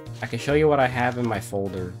 I can show you what I have in my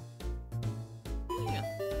folder.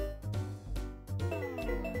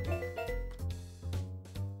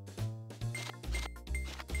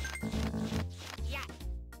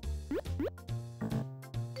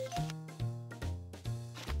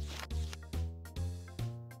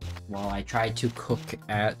 While I try to cook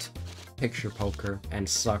at picture poker and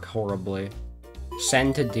suck horribly.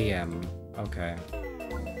 Send to DM. Okay.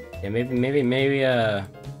 Yeah, maybe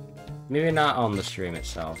not on the stream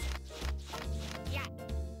itself.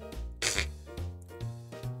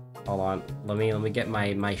 Hold on. Let me get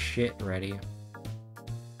my shit ready.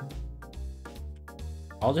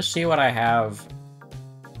 I'll just see what I have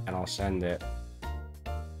and I'll send it.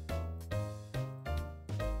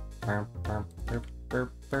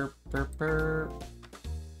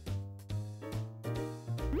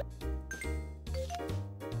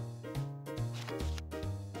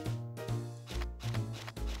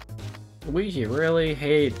 Luigi really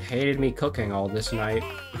hated me cooking all this night.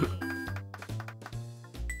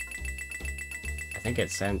 I think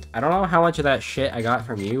it's sent. I don't know how much of that shit I got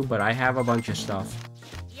from you, but I have a bunch of stuff.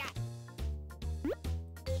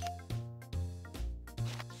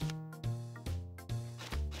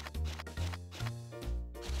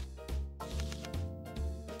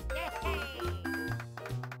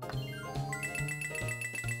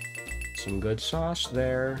 Some good sauce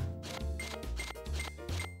there.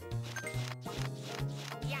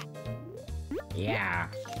 Yeah.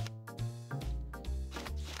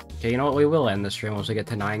 Okay, you know what? We will end the stream once we get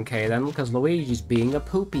to 9K then, because Luigi's being a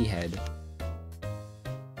poopy head.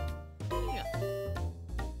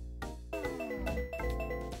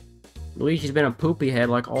 Luigi's been a poopy head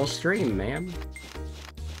like all stream, man.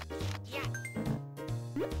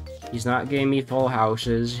 He's not giving me full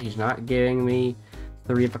houses. He's not giving me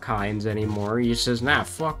 3 of a kinds anymore. He just says, nah,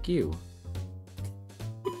 fuck you.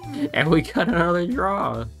 And we got another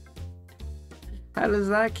draw. How does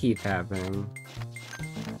that keep happening?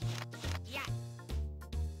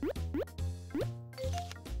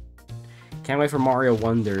 Can't wait for Mario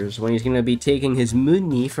Wonders when he's gonna be taking his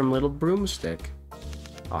money from Little Broomstick.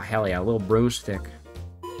 Oh hell yeah, Little Broomstick.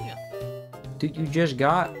 Dude, you just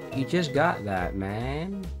got that,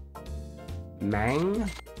 man. Mang?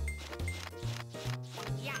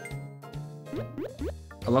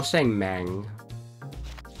 I love saying Mang.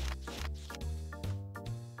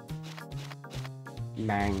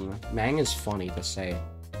 Mang. Mang is funny to say.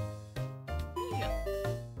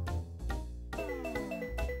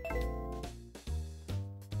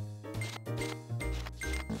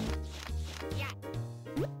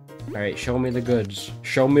 Alright, show me the goods.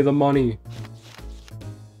 Show me the money.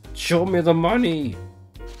 Show me the money.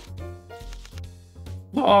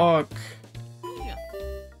 Fuck.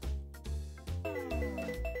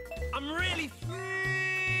 I'm really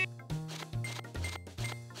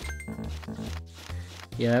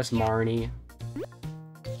Yeah, that's Marnie.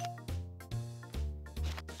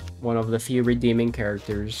 One of the few redeeming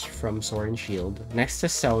characters from Sword and Shield. Next to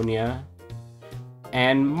Sonia.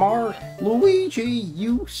 And Luigi,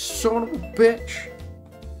 you son of a bitch!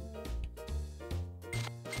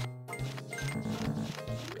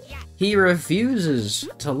 He refuses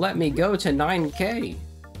to let me go to 9K.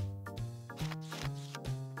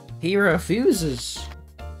 He refuses.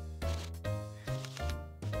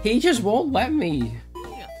 He just won't let me.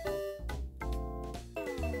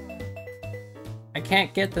 I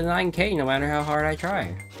can't get the 9K no matter how hard I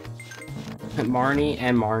try. Marnie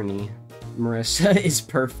and Marnie. Marissa is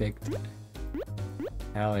perfect.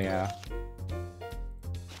 Hell yeah.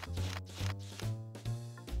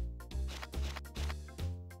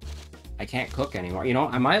 I can't cook anymore. You know,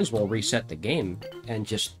 I might as well reset the game and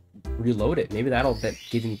just reload it. Maybe that'll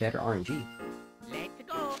give me better RNG. Let's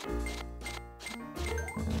go.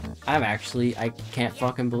 I can't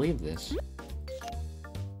fucking believe this.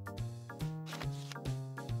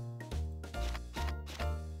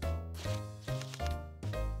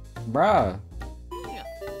 Bruh.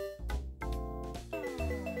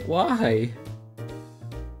 Why?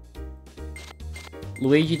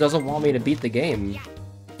 Luigi doesn't want me to beat the game.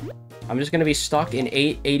 I'm just gonna be stuck in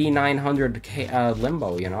 8,900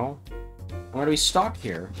 limbo, you know? I'm gonna be stuck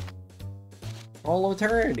here. All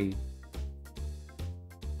eternity.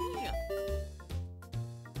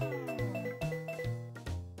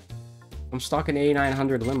 I'm stuck in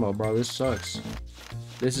 8,900 limbo, bro. This sucks.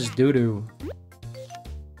 This is doo-doo.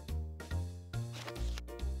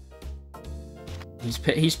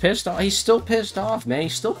 He's pissed off. He's still pissed off, man.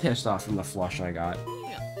 He's still pissed off from the flush I got.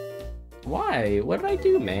 Why? What did I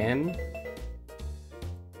do, man?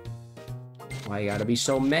 Why you gotta be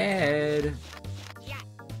so mad?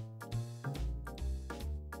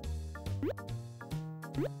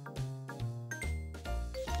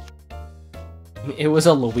 It was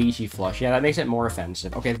a Luigi flush. Yeah, that makes it more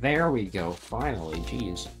offensive. Okay, there we go. Finally,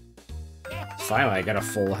 jeez. Finally, I got a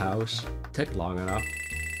full house. Took long enough.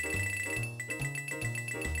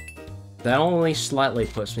 That only slightly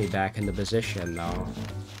puts me back into position, though.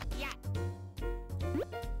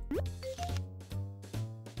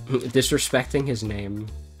 Disrespecting his name.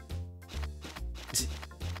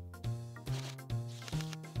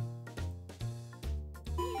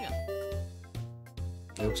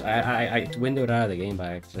 Oops, I windowed out of the game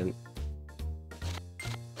by accident.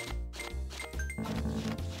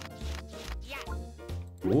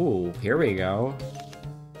 Ooh, here we go.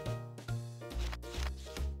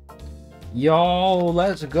 Yo,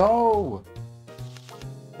 let's go!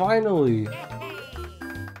 Finally!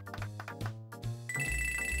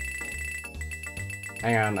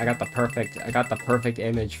 Hang on, I got the perfect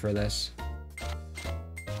image for this.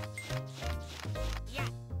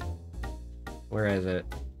 Where is it?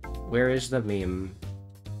 Where is the meme?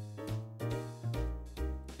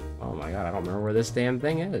 Oh my god, I don't remember where this damn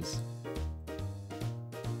thing is.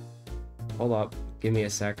 Hold up, give me a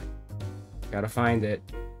sec. Gotta find it.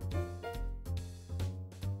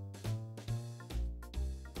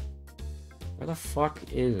 Where the fuck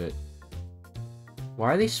is it?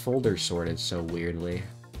 Why are these folders sorted so weirdly?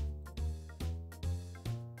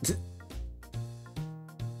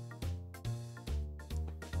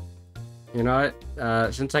 You know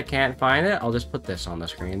what? Since I can't find it, I'll just put this on the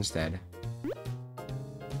screen instead.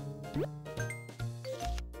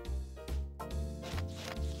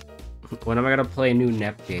 When am I gonna play a new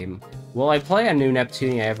NEP game? Well, I play a new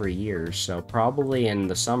Neptunia every year, so probably in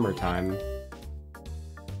the summertime.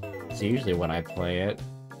 It's usually when I play it.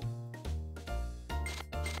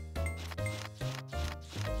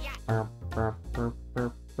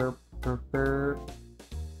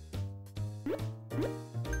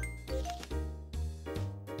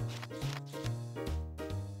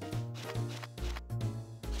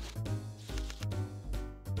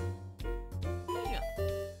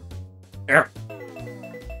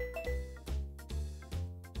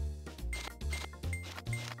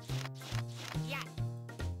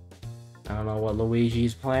 I don't know what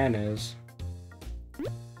Luigi's plan is.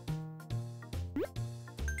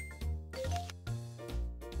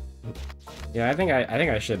 Yeah, I think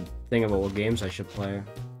I should think about what games I should play.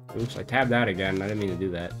 Oops, I tabbed out again. I didn't mean to do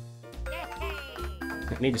that.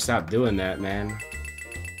 I need to stop doing that, man.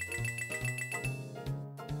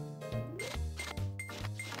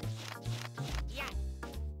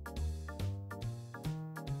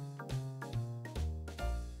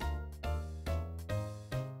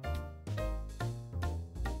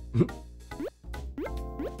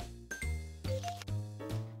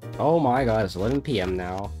 Oh my god, it's 11 PM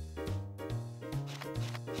now.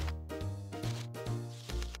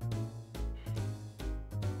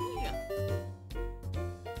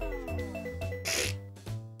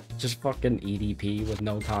 Just fucking EDP with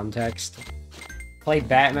no context. Play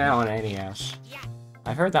Batman on NES.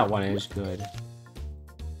 I've heard that one is good.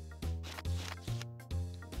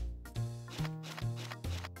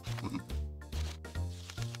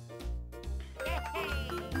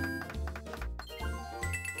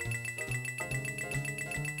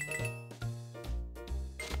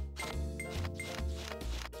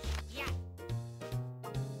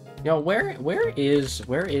 Yo, where is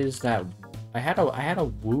that? I had a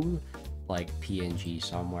Woo like PNG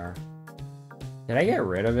somewhere. Did I get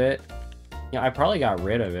rid of it? Yeah, I probably got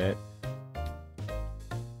rid of it.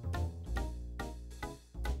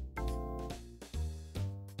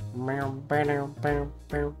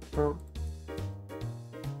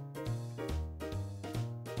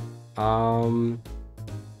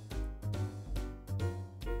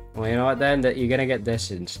 Well, you know what then? That you're gonna get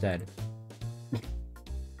this instead.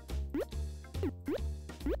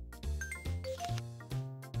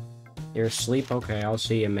 You're asleep? Okay, I'll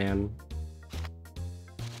see you, man.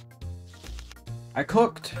 I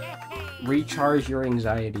cooked! Recharge your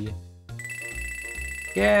anxiety.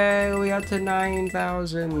 Yay, we got to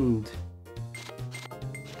 9,000!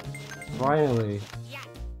 Finally.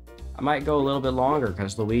 I might go a little bit longer,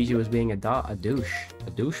 because Luigi was being a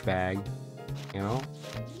douchebag, you know?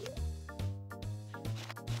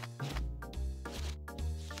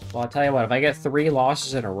 Well, I'll tell you what, if I get 3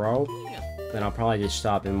 losses in a row, then I'll probably just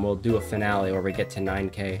stop and we'll do a finale where we get to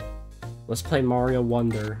 9K. Let's play Mario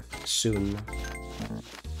Wonder soon.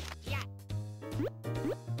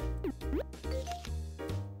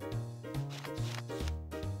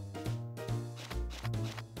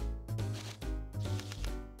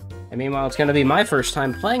 And meanwhile, it's gonna be my first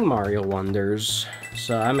time playing Mario Wonders,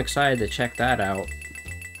 so I'm excited to check that out.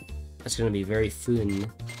 That's gonna be very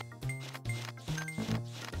fun.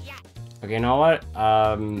 Okay, you know what?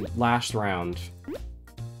 Last round.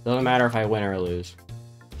 Doesn't matter if I win or lose.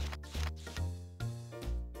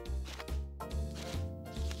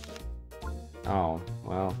 Oh,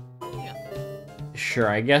 well. Sure,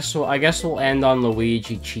 I guess we'll end on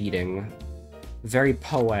Luigi cheating. Very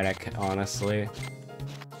poetic, honestly.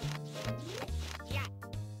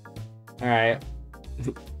 Alright.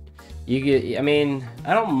 I mean,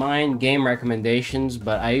 I don't mind game recommendations,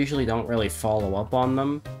 but I usually don't really follow up on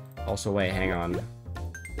them. Also, wait, hang on.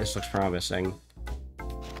 This looks promising.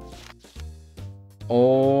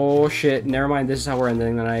 Oh, shit. Never mind, this is how we're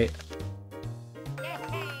ending the night.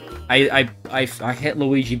 I hit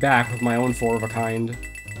Luigi back with my own 4 of a kind.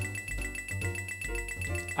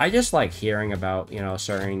 I just like hearing about, you know,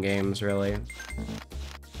 certain games, really.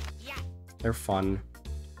 They're fun.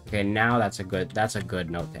 Okay, now that's a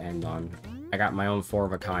good note to end on. I got my own 4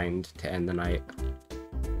 of a kind to end the night.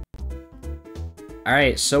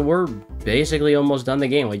 Alright, so we're basically almost done the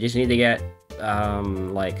game. We just need to get,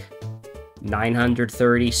 like,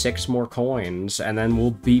 936 more coins, and then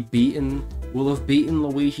we'll have beaten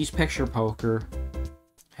Luigi's Picture Poker.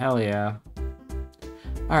 Hell yeah.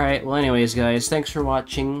 Alright, well anyways, guys, thanks for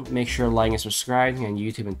watching. Make sure to like and subscribe on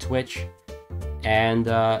YouTube and Twitch. And,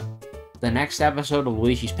 the next episode of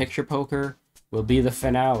Luigi's Picture Poker will be the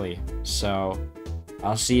finale. So,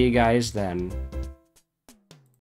 I'll see you guys then.